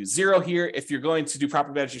times you'll use 0 here. If you're going to do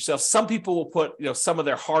property management yourself, some people will put, some of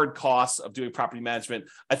their hard costs of doing property management.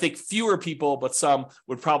 I think fewer people, but some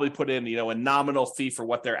would probably put in, a nominal fee for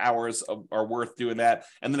what their hours are worth doing that.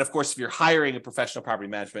 And then of course, if you're hiring a professional property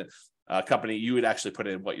management company, you would actually put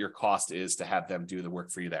in what your cost is to have them do the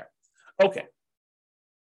work for you there. Okay.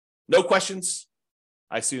 No questions,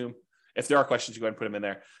 I assume. If there are questions, you go ahead and put them in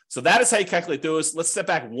there. So that is how you calculate those. Let's step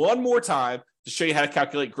back one more time to show you how to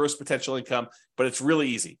calculate gross potential income, but it's really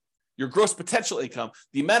easy. Your gross potential income,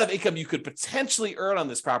 the amount of income you could potentially earn on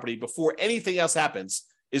this property before anything else happens,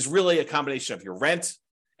 is really a combination of your rent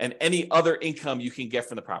and any other income you can get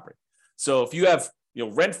from the property. So if you have,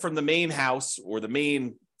 rent from the main house or the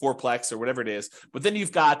main fourplex or whatever it is, but then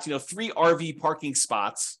you've got, 3 RV parking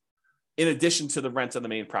spots in addition to the rent on the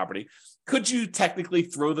main property. Could you technically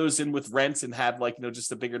throw those in with rent and have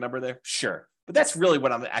just a bigger number there? Sure. But that's really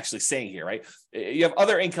what I'm actually saying here, right? You have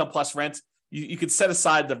other income plus rent. You could set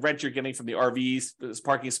aside the rent you're getting from the RVs, those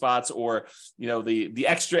parking spots, or, the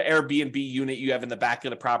extra Airbnb unit you have in the back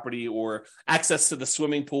of the property, or access to the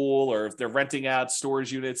swimming pool, or if they're renting out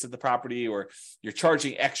storage units at the property, or you're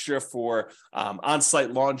charging extra for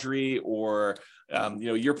on-site laundry, or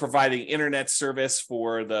you're providing internet service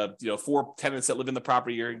for the 4 tenants that live in the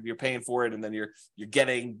property. You're paying for it, and then you're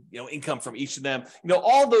getting income from each of them.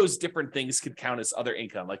 All those different things could count as other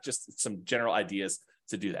income, like just some general ideas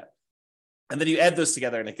to do that. And then you add those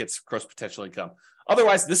together, and it gets gross potential income.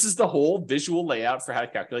 Otherwise, this is the whole visual layout for how to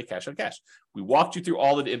calculate cash on cash. We walked you through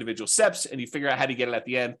all of the individual steps, and you figure out how to get it at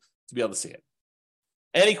the end to be able to see it.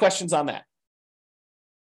 Any questions on that?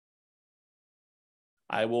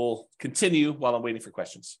 I will continue while I'm waiting for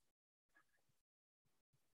questions.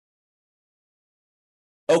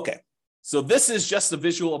 Okay, so this is just a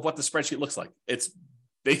visual of what the spreadsheet looks like. It's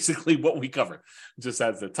basically what we covered. It just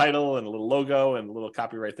has the title and a little logo and a little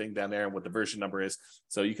copyright thing down there and what the version number is,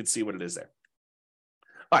 so you can see what it is there.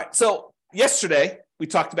 All right, so yesterday we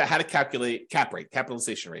talked about how to calculate cap rate,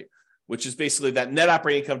 capitalization rate, which is basically that net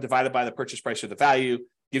operating income divided by the purchase price or the value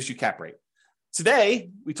gives you cap rate.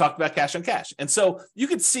 Today, we talked about cash on cash. And so you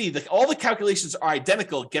can see that all the calculations are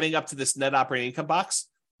identical getting up to this net operating income box.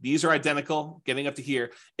 These are identical getting up to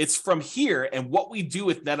here. It's from here and what we do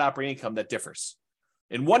with net operating income that differs.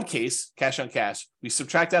 In one case, cash on cash, we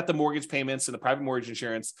subtract out the mortgage payments and the private mortgage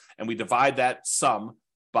insurance, and we divide that sum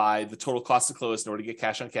by the total cost to close in order to get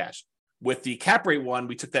cash on cash. With the cap rate one,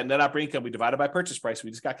 we took that net operating income, we divided by purchase price,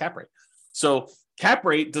 we just got cap rate. So cap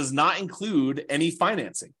rate does not include any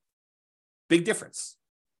financing. Big difference.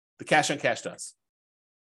 The cash on cash does.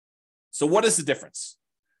 So what is the difference?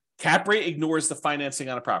 Cap rate ignores the financing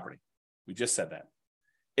on a property. We just said that.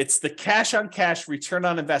 It's the cash on cash return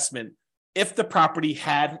on investment if the property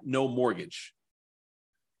had no mortgage.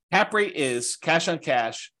 Cap rate is cash on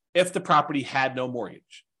cash if the property had no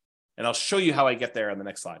mortgage. And I'll show you how I get there on the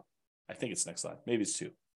next slide. I think it's the next slide. Maybe it's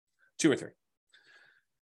 2 or 3.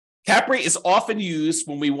 Cap rate is often used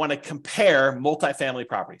when we want to compare multifamily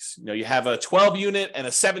properties. You have a 12 unit and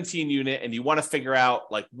a 17 unit, and you want to figure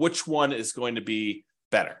out like which one is going to be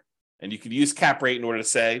better. And you can use cap rate in order to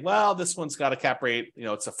say, well, this one's got a cap rate,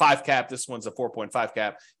 it's a 5 cap, this one's a 4.5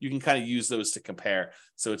 cap. You can kind of use those to compare.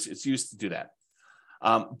 So it's used to do that.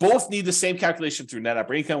 Both need the same calculation through net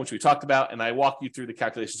operating income, which we talked about, and I walked you through the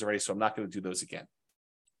calculations already, so I'm not going to do those again.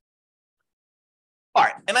 All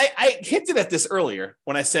right, and I hinted at this earlier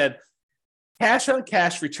when I said cash on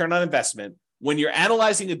cash return on investment, when you're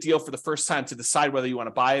analyzing a deal for the first time to decide whether you want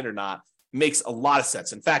to buy it or not, makes a lot of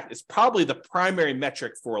sense. In fact, it's probably the primary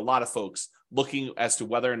metric for a lot of folks looking as to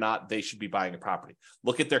whether or not they should be buying a property.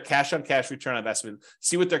 Look at their cash on cash return on investment,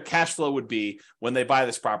 see what their cash flow would be when they buy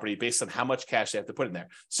this property based on how much cash they have to put in there.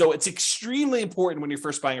 So it's extremely important when you're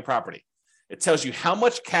first buying a property. It tells you how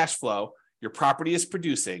much cash flow your property is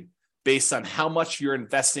producing based on how much you're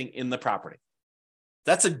investing in the property.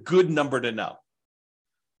 That's a good number to know.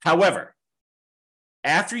 However,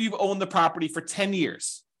 after you've owned the property for 10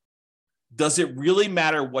 years, does it really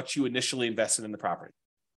matter what you initially invested in the property?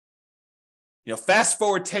 Fast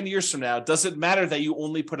forward 10 years from now, does it matter that you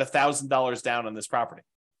only put $1,000 down on this property?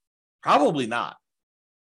 Probably not.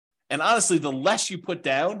 And honestly, the less you put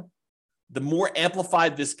down, the more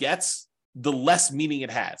amplified this gets, the less meaning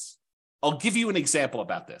it has. I'll give you an example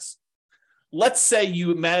about this. Let's say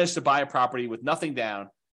you managed to buy a property with nothing down,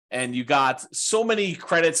 and you got so many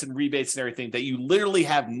credits and rebates and everything that you literally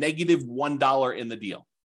have negative $1 in the deal.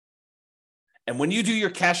 And when you do your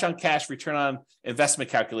cash on cash return on investment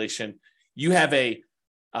calculation, you have I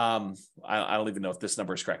don't even know if this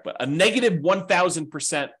number is correct, but a negative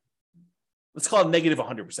 1,000%, let's call it negative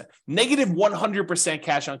 100%, negative 100%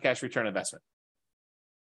 cash on cash return on investment.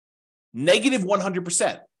 Negative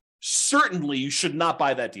 100%. Certainly you should not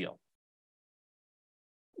buy that deal.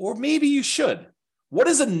 Or maybe you should. What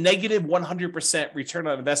does a negative 100% return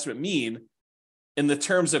on investment mean in the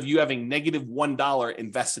terms of you having negative $1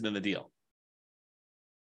 invested in the deal?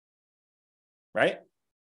 Right?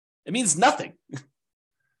 It means nothing.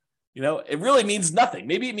 It really means nothing.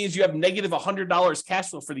 Maybe it means you have negative $100 cash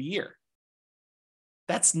flow for the year.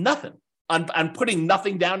 That's nothing. On putting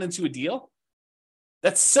nothing down into a deal,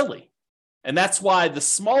 that's silly. And that's why the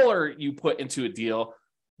smaller you put into a deal,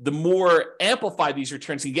 the more amplified these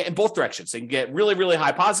returns can get in both directions. They can get really, really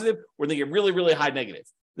high positive, or they get really, really high negative.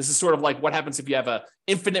 This is sort of like what happens if you have an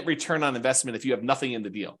infinite return on investment if you have nothing in the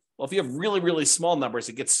deal. Well, if you have really, really small numbers,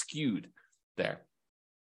 it gets skewed there.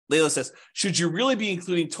 Layla says, should you really be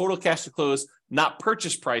including total cash to close, not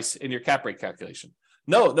purchase price in your cap rate calculation?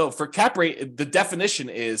 No, for cap rate, the definition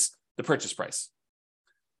is the purchase price.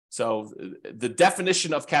 So the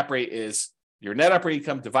definition of cap rate is your net operating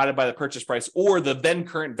income divided by the purchase price or the then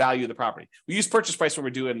current value of the property. We use purchase price when we're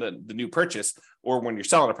doing the new purchase or when you're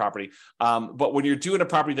selling a property. But when you're doing a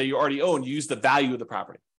property that you already own, you use the value of the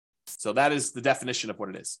property. So that is the definition of what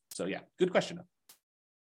it is. So yeah, good question.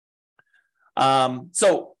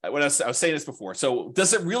 So when I was saying this before, so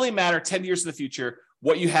does it really matter 10 years in the future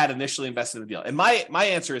what you had initially invested in the deal? And my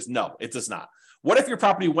answer is no, it does not. What if your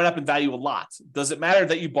property went up in value a lot? Does it matter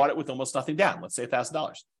that you bought it with almost nothing down? Let's say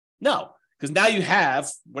 $1,000. No, because now you have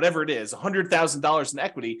whatever it is, $100,000 in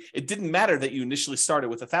equity. It didn't matter that you initially started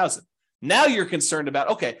with $1,000. Now you're concerned about,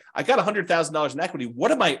 okay, I got $100,000 in equity.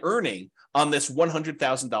 What am I earning on this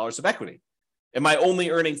 $100,000 of equity? Am I only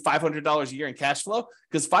earning $500 a year in cash flow?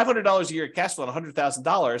 Because $500 a year in cash flow on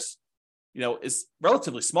 $100,000, is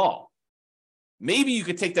relatively small. Maybe you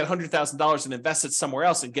could take that $100,000 and invest it somewhere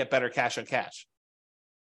else and get better cash on cash,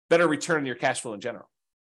 better return on your cash flow in general.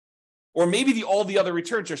 Or maybe all the other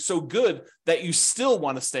returns are so good that you still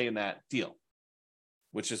want to stay in that deal,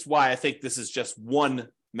 which is why I think this is just one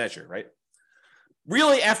measure, right?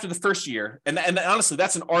 Really, after the first year, and honestly,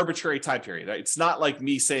 that's an arbitrary time period. Right? It's not like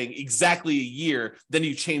me saying exactly a year, then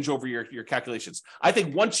you change over your calculations. I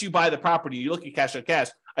think once you buy the property, you look at cash on cash,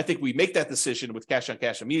 I think we make that decision with cash on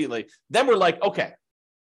cash immediately. Then we're like, okay,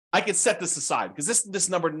 I can set this aside because this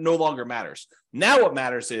number no longer matters. Now what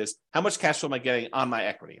matters is how much cash flow am I getting on my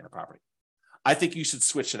equity in a property? I think you should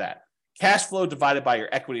switch to that. Cash flow divided by your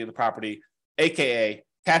equity in the property, AKA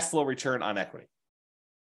cash flow return on equity.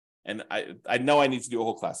 And I know I need to do a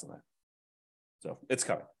whole class on that. So it's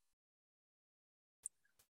coming.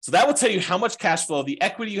 So that will tell you how much cash flow the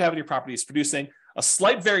equity you have in your property is producing. A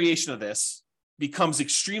slight variation of this becomes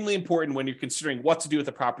extremely important when you're considering what to do with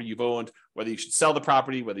the property you've owned, whether you should sell the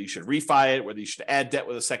property, whether you should refi it, whether you should add debt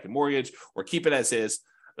with a second mortgage or keep it as is.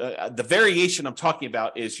 The variation I'm talking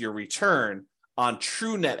about is your return on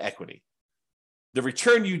true net equity. The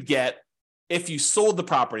return you'd get if you sold the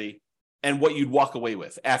property and what you'd walk away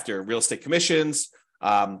with after real estate commissions,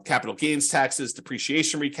 capital gains taxes,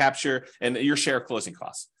 depreciation recapture, and your share of closing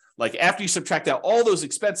costs. Like after you subtract out all those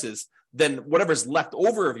expenses, then whatever's left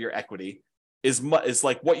over of your equity is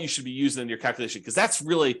like what you should be using in your calculation, because that's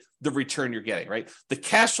really the return you're getting, right? The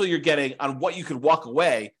cash flow you're getting on what you could walk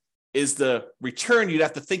away is the return you'd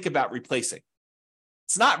have to think about replacing.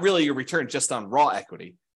 It's not really your return just on raw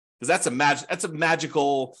equity, because that's a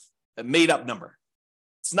magical made up number.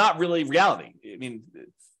 It's not really reality. I mean,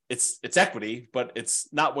 it's equity, but it's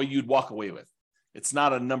not what you'd walk away with. It's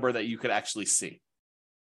not a number that you could actually see.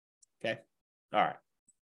 Okay. All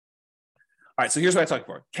right. So here's what I talked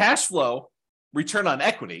about. Cash flow return on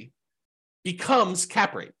equity becomes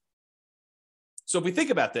cap rate. So if we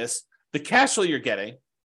think about this, the cash flow you're getting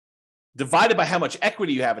divided by how much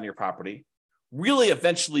equity you have in your property really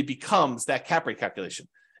eventually becomes that cap rate calculation.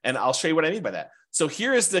 And I'll show you what I mean by that. So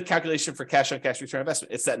here is the calculation for cash on cash return on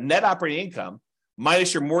investment. It's that net operating income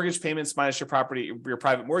minus your mortgage payments, minus your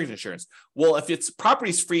private mortgage insurance. Well, if it's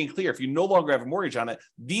property's free and clear, if you no longer have a mortgage on it,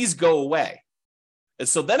 these go away. And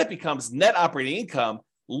so then it becomes net operating income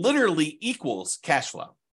literally equals cash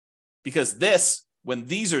flow, because this, when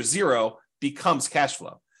these are zero, becomes cash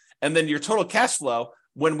flow. And then your total cash flow,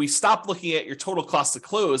 when we stop looking at your total cost to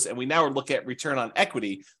close and we now look at return on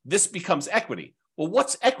equity, this becomes equity. Well,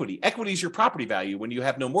 what's equity? Equity is your property value when you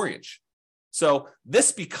have no mortgage. So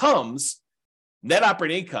this becomes net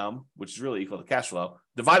operating income, which is really equal to cash flow,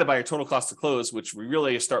 divided by your total cost to close, which we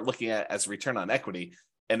really start looking at as return on equity.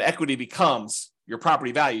 And equity becomes your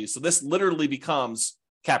property value. So this literally becomes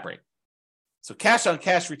cap rate. So cash on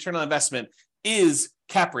cash return on investment is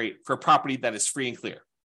cap rate for a property that is free and clear,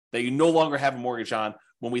 that you no longer have a mortgage on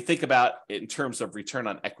when we think about it in terms of return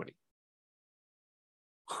on equity.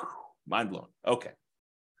 Mind blown. Okay.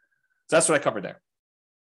 So that's what I covered there.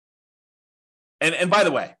 And by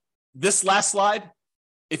the way, this last slide,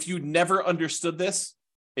 if you never understood this,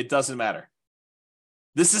 it doesn't matter.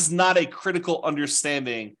 This is not a critical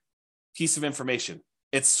understanding piece of information.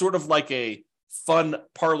 It's sort of like a fun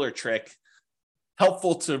parlor trick,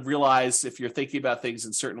 helpful to realize if you're thinking about things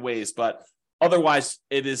in certain ways, but otherwise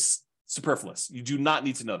it is superfluous. You do not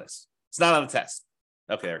need to know this. It's not on the test.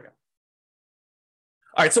 Okay, there we go.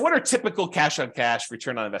 All right, so what are typical cash on cash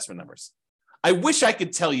return on investment numbers? I wish I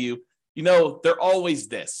could tell you, they're always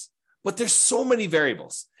this, but there's so many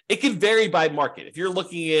variables. It can vary by market. If you're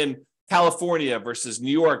looking in California versus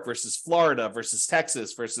New York versus Florida versus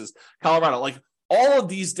Texas versus Colorado, like all of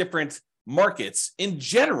these different markets in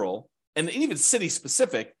general, and even city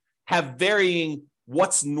specific, have varying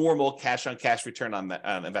what's normal cash on cash return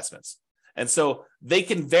on investments. And so they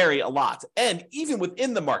can vary a lot. And even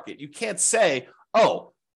within the market, you can't say,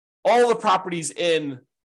 oh, all the properties in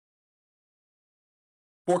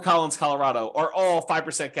Fort Collins, Colorado are all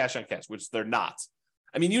 5% cash on cash, which they're not.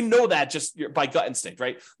 I mean, you know that just by gut instinct,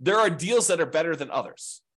 right? There are deals that are better than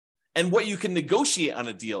others. And what you can negotiate on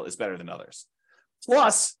a deal is better than others.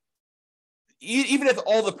 Plus, even if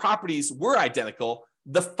all the properties were identical,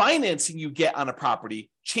 the financing you get on a property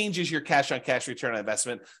changes your cash on cash return on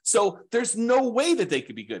investment. So there's no way that they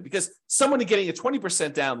could be good, because someone getting a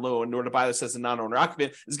 20% down loan in order to buy this as a non-owner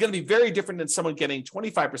occupant is going to be very different than someone getting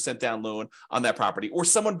 25% down loan on that property, or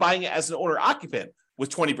someone buying it as an owner occupant with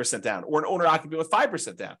 20% down, or an owner occupant with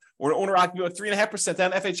 5% down, or an owner occupant with 3.5%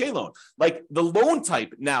 down FHA loan. Like the loan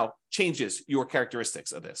type now changes your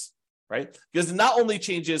characteristics of this, right? Because it not only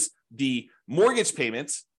changes the mortgage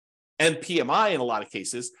payments and PMI in a lot of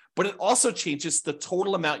cases, but it also changes the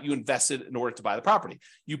total amount you invested in order to buy the property.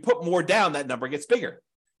 You put more down, that number gets bigger.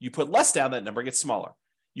 You put less down, that number gets smaller.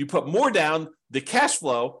 You put more down, the cash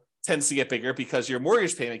flow tends to get bigger because your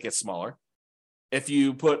mortgage payment gets smaller. If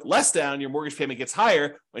you put less down, your mortgage payment gets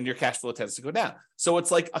higher when your cash flow tends to go down. So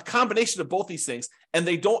it's like a combination of both these things, and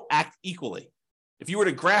they don't act equally. If you were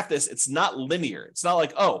to graph this, it's not linear. It's not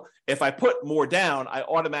like, oh, if I put more down, I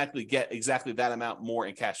automatically get exactly that amount more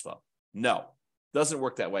in cash flow. No, doesn't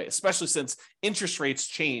work that way, especially since interest rates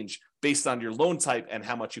change based on your loan type and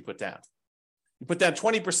how much you put down. You put down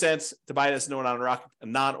 20% to buy it as a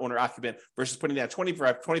non-owner occupant versus putting down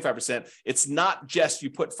 25%. It's not just you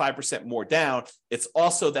put 5% more down. It's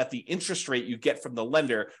also that the interest rate you get from the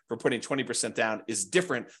lender for putting 20% down is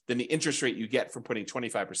different than the interest rate you get from putting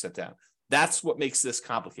 25% down. That's what makes this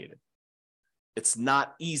complicated. It's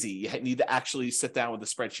not easy. You need to actually sit down with a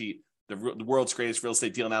spreadsheet, the world's greatest real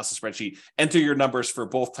estate deal analysis spreadsheet, enter your numbers for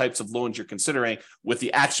both types of loans you're considering with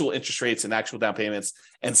the actual interest rates and actual down payments,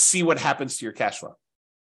 and see what happens to your cash flow.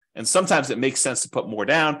 And sometimes it makes sense to put more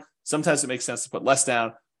down. Sometimes it makes sense to put less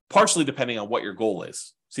down, partially depending on what your goal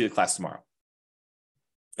is. See the class tomorrow.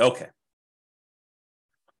 Okay.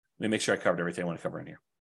 Let me make sure I covered everything I want to cover in here.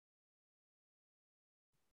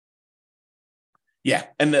 Yeah,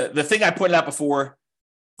 and the thing I pointed out before,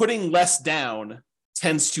 putting less down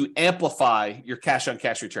tends to amplify your cash on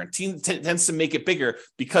cash return, tends to make it bigger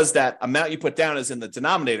because that amount you put down is in the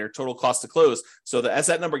denominator, total cost to close. So that as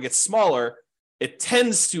that number gets smaller, it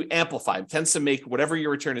tends to amplify, it tends to make whatever your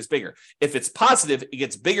return is bigger. If it's positive, it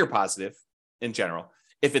gets bigger positive in general.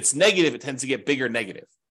 If it's negative, it tends to get bigger negative.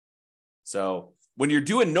 So when you're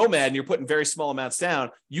doing Nomad and you're putting very small amounts down,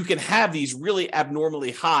 you can have these really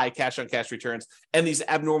abnormally high cash on cash returns and these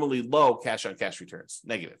abnormally low cash on cash returns,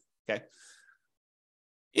 negative. Okay.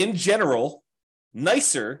 In general,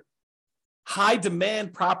 nicer, high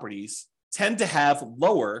demand properties tend to have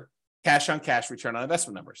lower cash on cash return on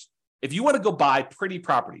investment numbers. If you want to go buy pretty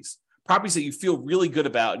properties that you feel really good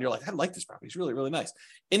about, and you're like, I like this property, it's really, really nice.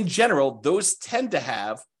 In general, those tend to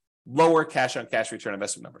have lower cash on cash return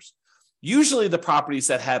investment numbers. Usually the properties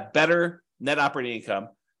that have better net operating income,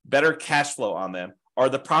 better cash flow on them are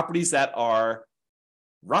the properties that are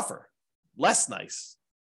rougher, less nice.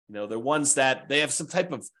 They're ones that they have some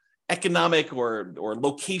type of economic or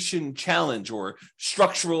location challenge or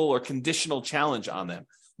structural or conditional challenge on them.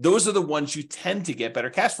 Those are the ones you tend to get better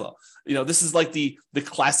cash flow. This is like the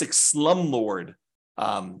classic slumlord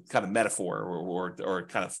kind of metaphor or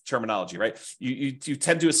kind of terminology, right? You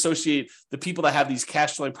tend to associate the people that have these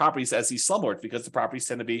cash flowing properties as these slumlords because the properties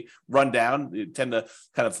tend to be run down. They tend to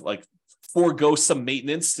kind of like forego some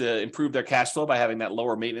maintenance to improve their cash flow by having that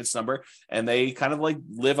lower maintenance number. And they kind of like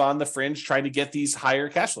live on the fringe trying to get these higher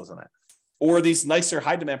cash flows on that. Or these nicer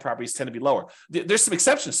high demand properties tend to be lower. There's some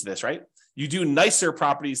exceptions to this, right? You do nicer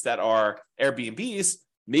properties that are Airbnbs,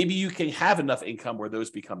 maybe you can have enough income where those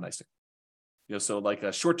become nicer. So like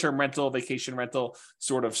a short-term rental, vacation rental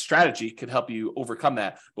sort of strategy could help you overcome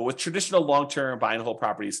that. But with traditional long-term buy and hold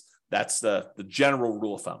properties, that's the general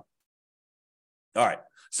rule of thumb. All right.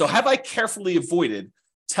 So have I carefully avoided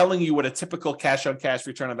telling you what a typical cash on cash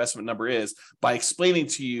return on investment number is by explaining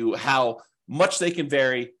to you how much they can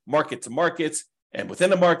vary market to market and within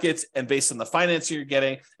the markets and based on the financing you're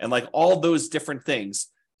getting and like all those different things?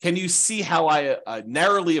 Can you see how I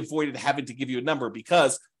narrowly avoided having to give you a number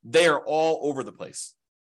because they are all over the place?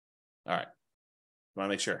 All right. I want to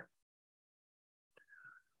make sure.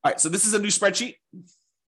 All right. So this is a new spreadsheet.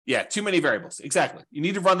 Yeah, too many variables. Exactly. You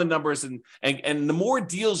need to run the numbers and the more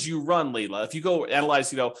deals you run, Layla, if you go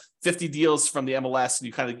analyze, 50 deals from the MLS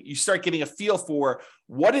and you start getting a feel for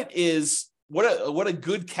what it is, what a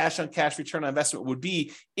good cash on cash return on investment would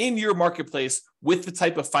be in your marketplace with the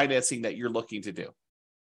type of financing that you're looking to do.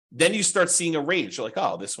 Then you start seeing a range. You're like,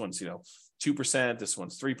 oh, this one's, 2%, this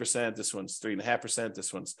one's 3%, this one's 3.5%,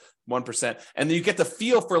 this one's 1%. And then you get the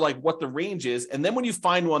feel for like what the range is. And then when you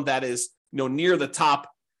find one that is, near the top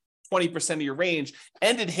 20% of your range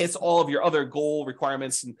and it hits all of your other goal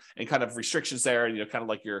requirements and kind of restrictions there, and kind of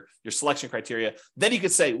like your selection criteria, then you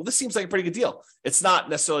could say, well, this seems like a pretty good deal. It's not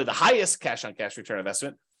necessarily the highest cash on cash return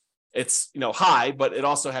investment. It's, high, but it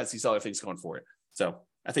also has these other things going for it. So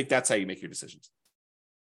I think that's how you make your decisions.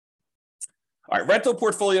 All right, rental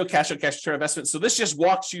portfolio, cash on cash return investment. So this just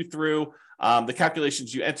walks you through the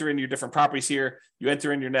calculations. You enter in your different properties here. You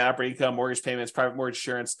enter in your net operating income, mortgage payments, private mortgage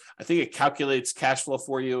insurance. I think it calculates cash flow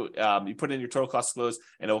for you. You put in your total cost of close,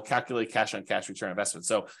 and it will calculate cash on cash return investment.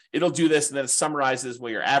 So it'll do this, and then it summarizes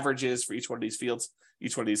what your average is for each one of these fields,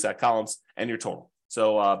 each one of these columns, and your total.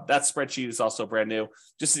 So that spreadsheet is also brand new.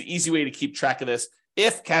 Just an easy way to keep track of this.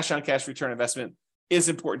 If cash on cash return investment is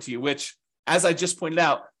important to you, which, as I just pointed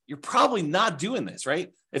out, you're probably not doing this,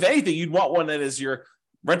 right? If anything, you'd want one that is your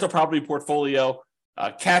rental property portfolio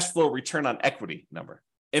cash flow return on equity number.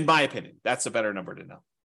 In my opinion, that's a better number to know.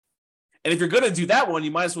 And if you're going to do that one,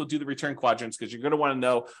 you might as well do the return quadrants because you're going to want to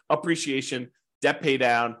know appreciation, debt pay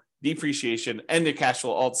down, depreciation, and the cash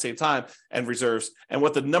flow all at the same time, and reserves, and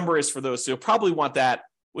what the number is for those. So you'll probably want that,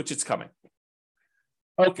 which it's coming.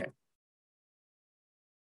 Okay.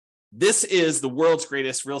 This is the world's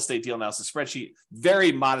greatest real estate deal analysis spreadsheet,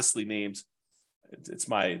 very modestly named. It's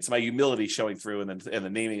my humility showing through and the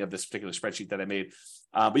naming of this particular spreadsheet that I made.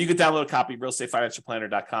 But you can download a copy,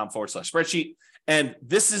 realestatefinancialplanner.com/spreadsheet. And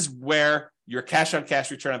this is where your cash on cash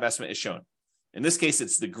return on investment is shown. In this case,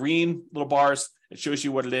 it's the green little bars. It shows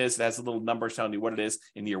you what it is. It has a little number telling you what it is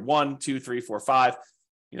in year 1, 2, 3, 4, 5.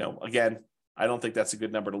 Again, I don't think that's a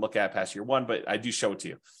good number to look at past year 1, but I do show it to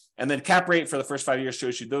you. And then cap rate for the first 5 years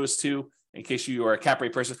shows you those two in case you are a cap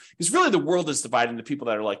rate person. Because really the world is divided into people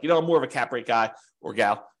that are like, I'm more of a cap rate guy or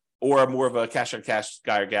gal, or I'm more of a cash on cash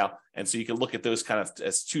guy or gal. And so you can look at those kind of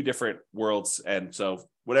as two different worlds. And so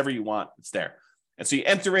whatever you want, it's there. And so you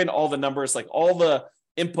enter in all the numbers, like all the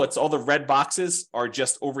inputs, all the red boxes are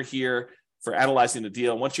just over here for analyzing the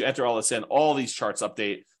deal. And once you enter all this in, all these charts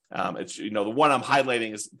update. It's the one I'm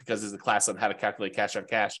highlighting is because there's a class on how to calculate cash on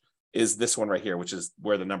cash. is this one right here, which is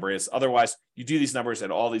where the number is. Otherwise, you do these numbers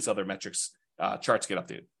and all these other metrics charts get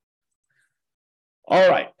updated. All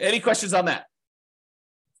right. Any questions on that?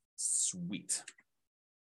 Sweet.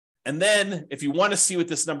 And then if you want to see what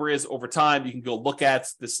this number is over time, you can go look at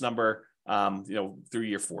this number, through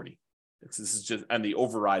year 40. This is just on the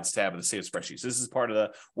overrides tab of the same spreadsheet. So this is part of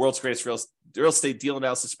the world's greatest real estate deal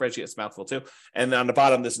analysis spreadsheet. It's mouthful too. And then on the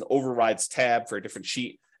bottom, there's an overrides tab for a different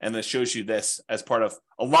sheet. And then it shows you this as part of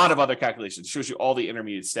a lot of other calculations. It shows you all the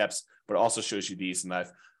intermediate steps, but it also shows you these. And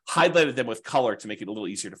I've highlighted them with color to make it a little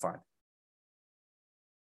easier to find.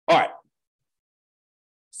 All right.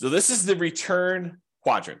 So this is the return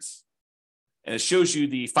quadrants. And it shows you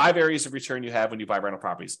the 5 areas of return you have when you buy rental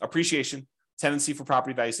properties. Appreciation, tendency for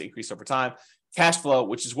property values to increase over time. Cash flow,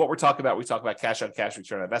 which is what we're talking about. We talk about cash on cash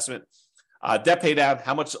return on investment. Debt pay down,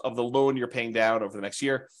 how much of the loan you're paying down over the next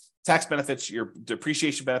year. Tax benefits, your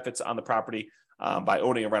depreciation benefits on the property by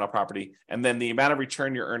owning a rental property. And then the amount of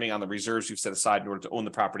return you're earning on the reserves you've set aside in order to own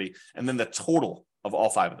the property. And then the total of all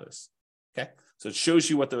 5 of those. Okay, so it shows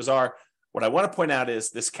you what those are. What I want to point out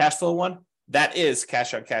is this cash flow one, that is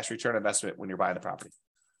cash on cash return on investment when you're buying the property.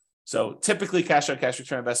 So typically cash on cash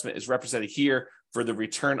return on investment is represented here for the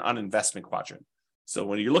return on investment quadrant. So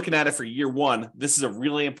when you're looking at it for year 1, this is a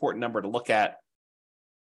really important number to look at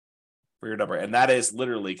for your number. And that is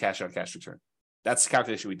literally cash on cash return. That's the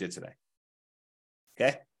calculation we did today.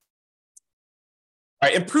 Okay. All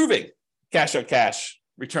right. Improving cash on cash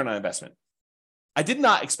return on investment. I did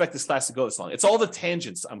not expect this class to go this long. It's all the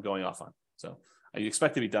tangents I'm going off on. So I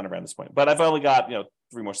expect to be done around this point, but I've only got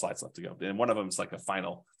 3 more slides left to go. And one of them is like a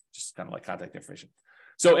final, just kind of like contact information.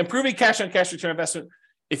 So improving cash on cash return on investment.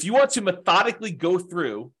 If you want to methodically go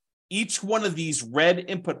through each one of these red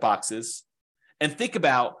input boxes and think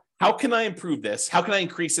about how can I improve this? How can I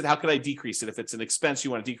increase it? How can I decrease it? If it's an expense,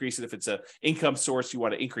 you want to decrease it. If it's an income source, you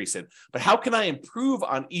want to increase it. But how can I improve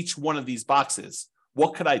on each one of these boxes?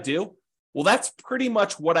 What could I do? Well, that's pretty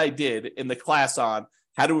much what I did in the class on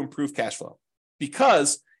how to improve cash flow.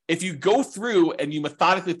 Because if you go through and you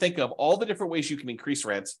methodically think of all the different ways you can increase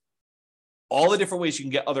rents, all the different ways you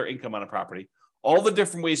can get other income on a property, all the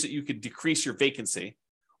different ways that you could decrease your vacancy,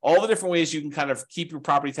 all the different ways you can kind of keep your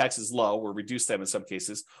property taxes low or reduce them in some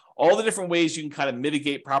cases, all the different ways you can kind of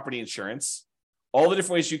mitigate property insurance, all the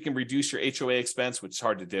different ways you can reduce your HOA expense, which is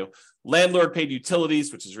hard to do, landlord paid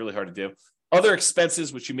utilities, which is really hard to do, other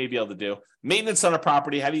expenses, which you may be able to do, maintenance on a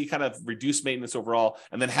property, how do you kind of reduce maintenance overall,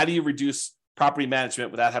 and then how do you reduce property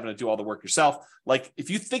management without having to do all the work yourself? Like if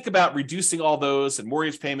you think about reducing all those and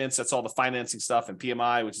mortgage payments, that's all the financing stuff, and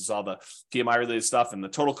PMI, which is all the PMI related stuff, and the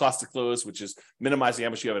total cost to close, which is minimizing how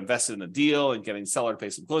much you have invested in the deal and getting seller to pay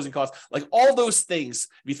some closing costs, like all those things.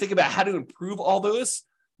 If you think about how to improve all those,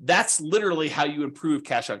 that's literally how you improve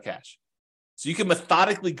cash on cash. So you can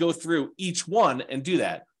methodically go through each one and do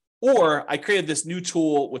that. Or I created this new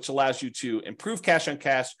tool, which allows you to improve cash on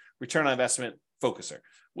cash, return on investment focuser,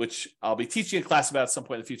 which I'll be teaching a class about at some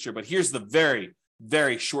point in the future. But here's the very,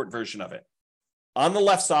 very short version of it. On the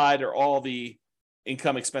left side are all the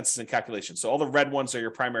income, expenses, and calculations. So all the red ones are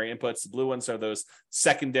your primary inputs. The blue ones are those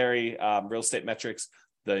secondary real estate metrics.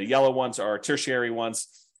 The yellow ones are tertiary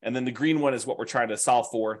ones. And then the green one is what we're trying to solve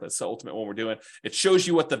for. That's the ultimate one we're doing. It shows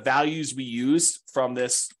you what the values we use from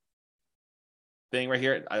this thing right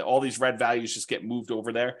here. All these red values just get moved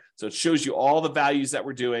over there. So it shows you all the values that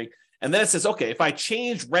we're doing. And then it says, okay, if I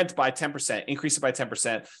change rent by 10%, increase it by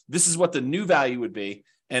 10%, this is what the new value would be.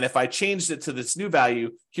 And if I changed it to this new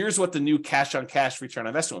value, here's what the new cash on cash return on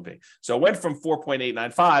investment would be. So it went from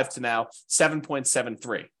 4.895 to now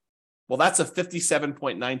 7.73. Well, that's a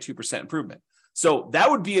 57.92% improvement. So that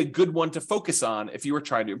would be a good one to focus on if you were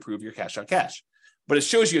trying to improve your cash on cash. But it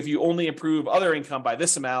shows you if you only improve other income by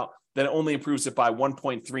this amount, then it only improves it by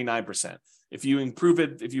 1.39%. If you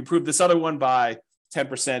improve this other one by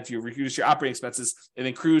 10%, you reduce your operating expenses, it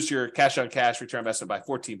improves your cash on cash return on investment by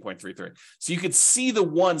 14.33. So you could see the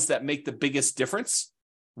ones that make the biggest difference,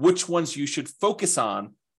 which ones you should focus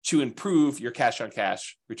on to improve your cash on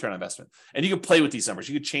cash return on investment. And you can play with these numbers.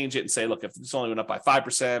 You could change it and say, look, if this only went up by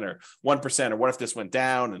 5% or 1%, or what if this went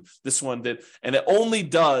down and this one did, and it only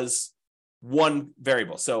does one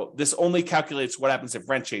variable. So this only calculates what happens if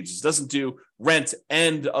rent changes. It doesn't do rent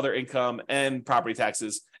and other income and property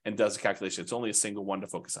taxes and does a calculation. It's only a single one to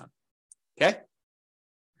focus on. Okay.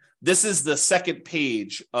 This is the second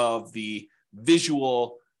page of the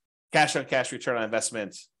visual cash on cash return on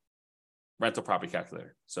investment rental property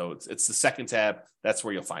calculator. So it's the second tab. That's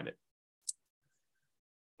where you'll find it.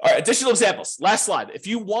 All right, additional examples. Last slide. If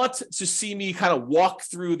you want to see me kind of walk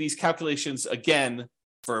through these calculations again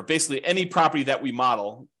for basically any property that we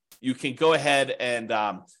model, you can go ahead and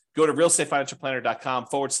go to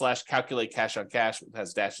realestatefinancialplanner.com/calculate cash on cash. It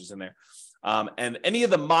has dashes in there. And any of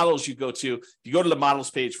the models you go to, if you go to the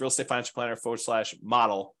models page, Real Estate Financial Planner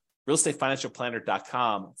 /model,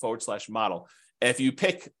 realestatefinancialplanner.com/model. And if you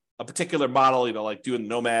pick a particular model, like doing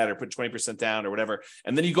Nomad or put 20% down or whatever,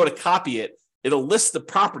 and then you go to copy it, it'll list the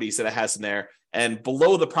properties that it has in there. And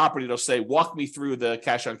below the property, it'll say, walk me through the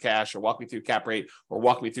cash on cash, or walk me through cap rate, or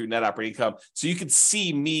walk me through net operating income. So you can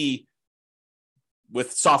see me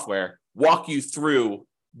with software walk you through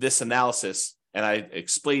this analysis. And I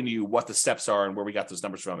explain to you what the steps are and where we got those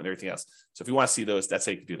numbers from and everything else. So if you want to see those, that's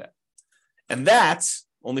how you can do that. And that's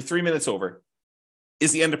only 3 minutes over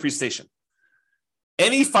is the end of presentation.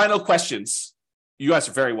 Any final questions? You guys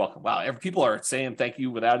are very welcome. Wow, people are saying thank you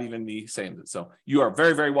without even me saying it. So you are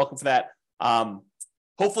very, very welcome for that.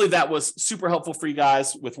 Hopefully that was super helpful for you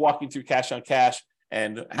guys with walking through cash on cash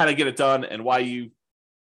and how to get it done and why you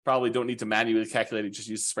probably don't need to manually calculate it, just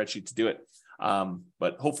use the spreadsheet to do it.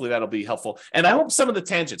 But hopefully that'll be helpful. And I hope some of the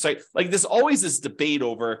tangents, right? Like there's always this debate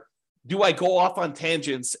over, do I go off on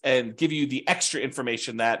tangents and give you the extra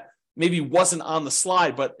information that maybe wasn't on the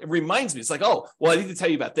slide, but it reminds me, it's like, oh, well, I need to tell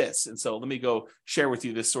you about this. And so let me go share with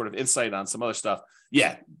you this sort of insight on some other stuff.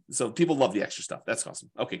 Yeah. So people love the extra stuff. That's awesome.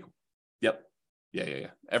 Okay, cool. Yep. Yeah.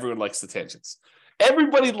 Everyone likes the tangents.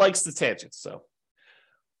 Everybody likes the tangents. So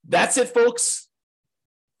that's it, folks.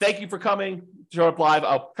 Thank you for coming. Show up live.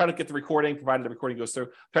 I'll try to get the recording, provided the recording goes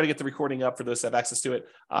through. Try to get the recording up for those that have access to it.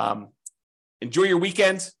 Enjoy your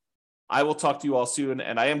weekend. I will talk to you all soon.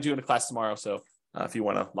 And I am doing a class tomorrow. So if you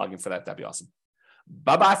want to log in for that, that'd be awesome.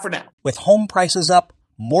 Bye-bye for now. With home prices up,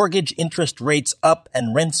 mortgage interest rates up,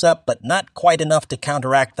 and rents up, but not quite enough to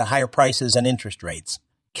counteract the higher prices and interest rates,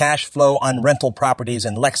 cash flow on rental properties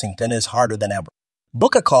in Lexington is harder than ever.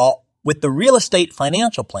 Book a call with the Real Estate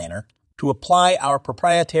Financial Planner to apply our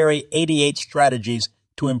proprietary 88 strategies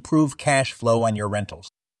to improve cash flow on your rentals.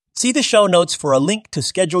 See the show notes for a link to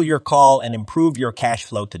schedule your call and improve your cash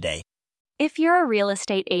flow today. If you're a real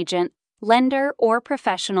estate agent, lender, or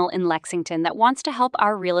professional in Lexington that wants to help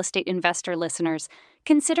our real estate investor listeners,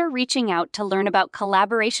 consider reaching out to learn about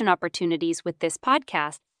collaboration opportunities with this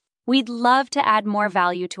podcast. We'd love to add more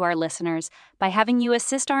value to our listeners by having you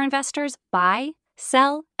assist our investors buy,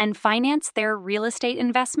 sell, and finance their real estate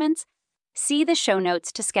investments. See the show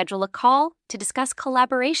notes to schedule a call to discuss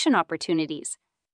collaboration opportunities.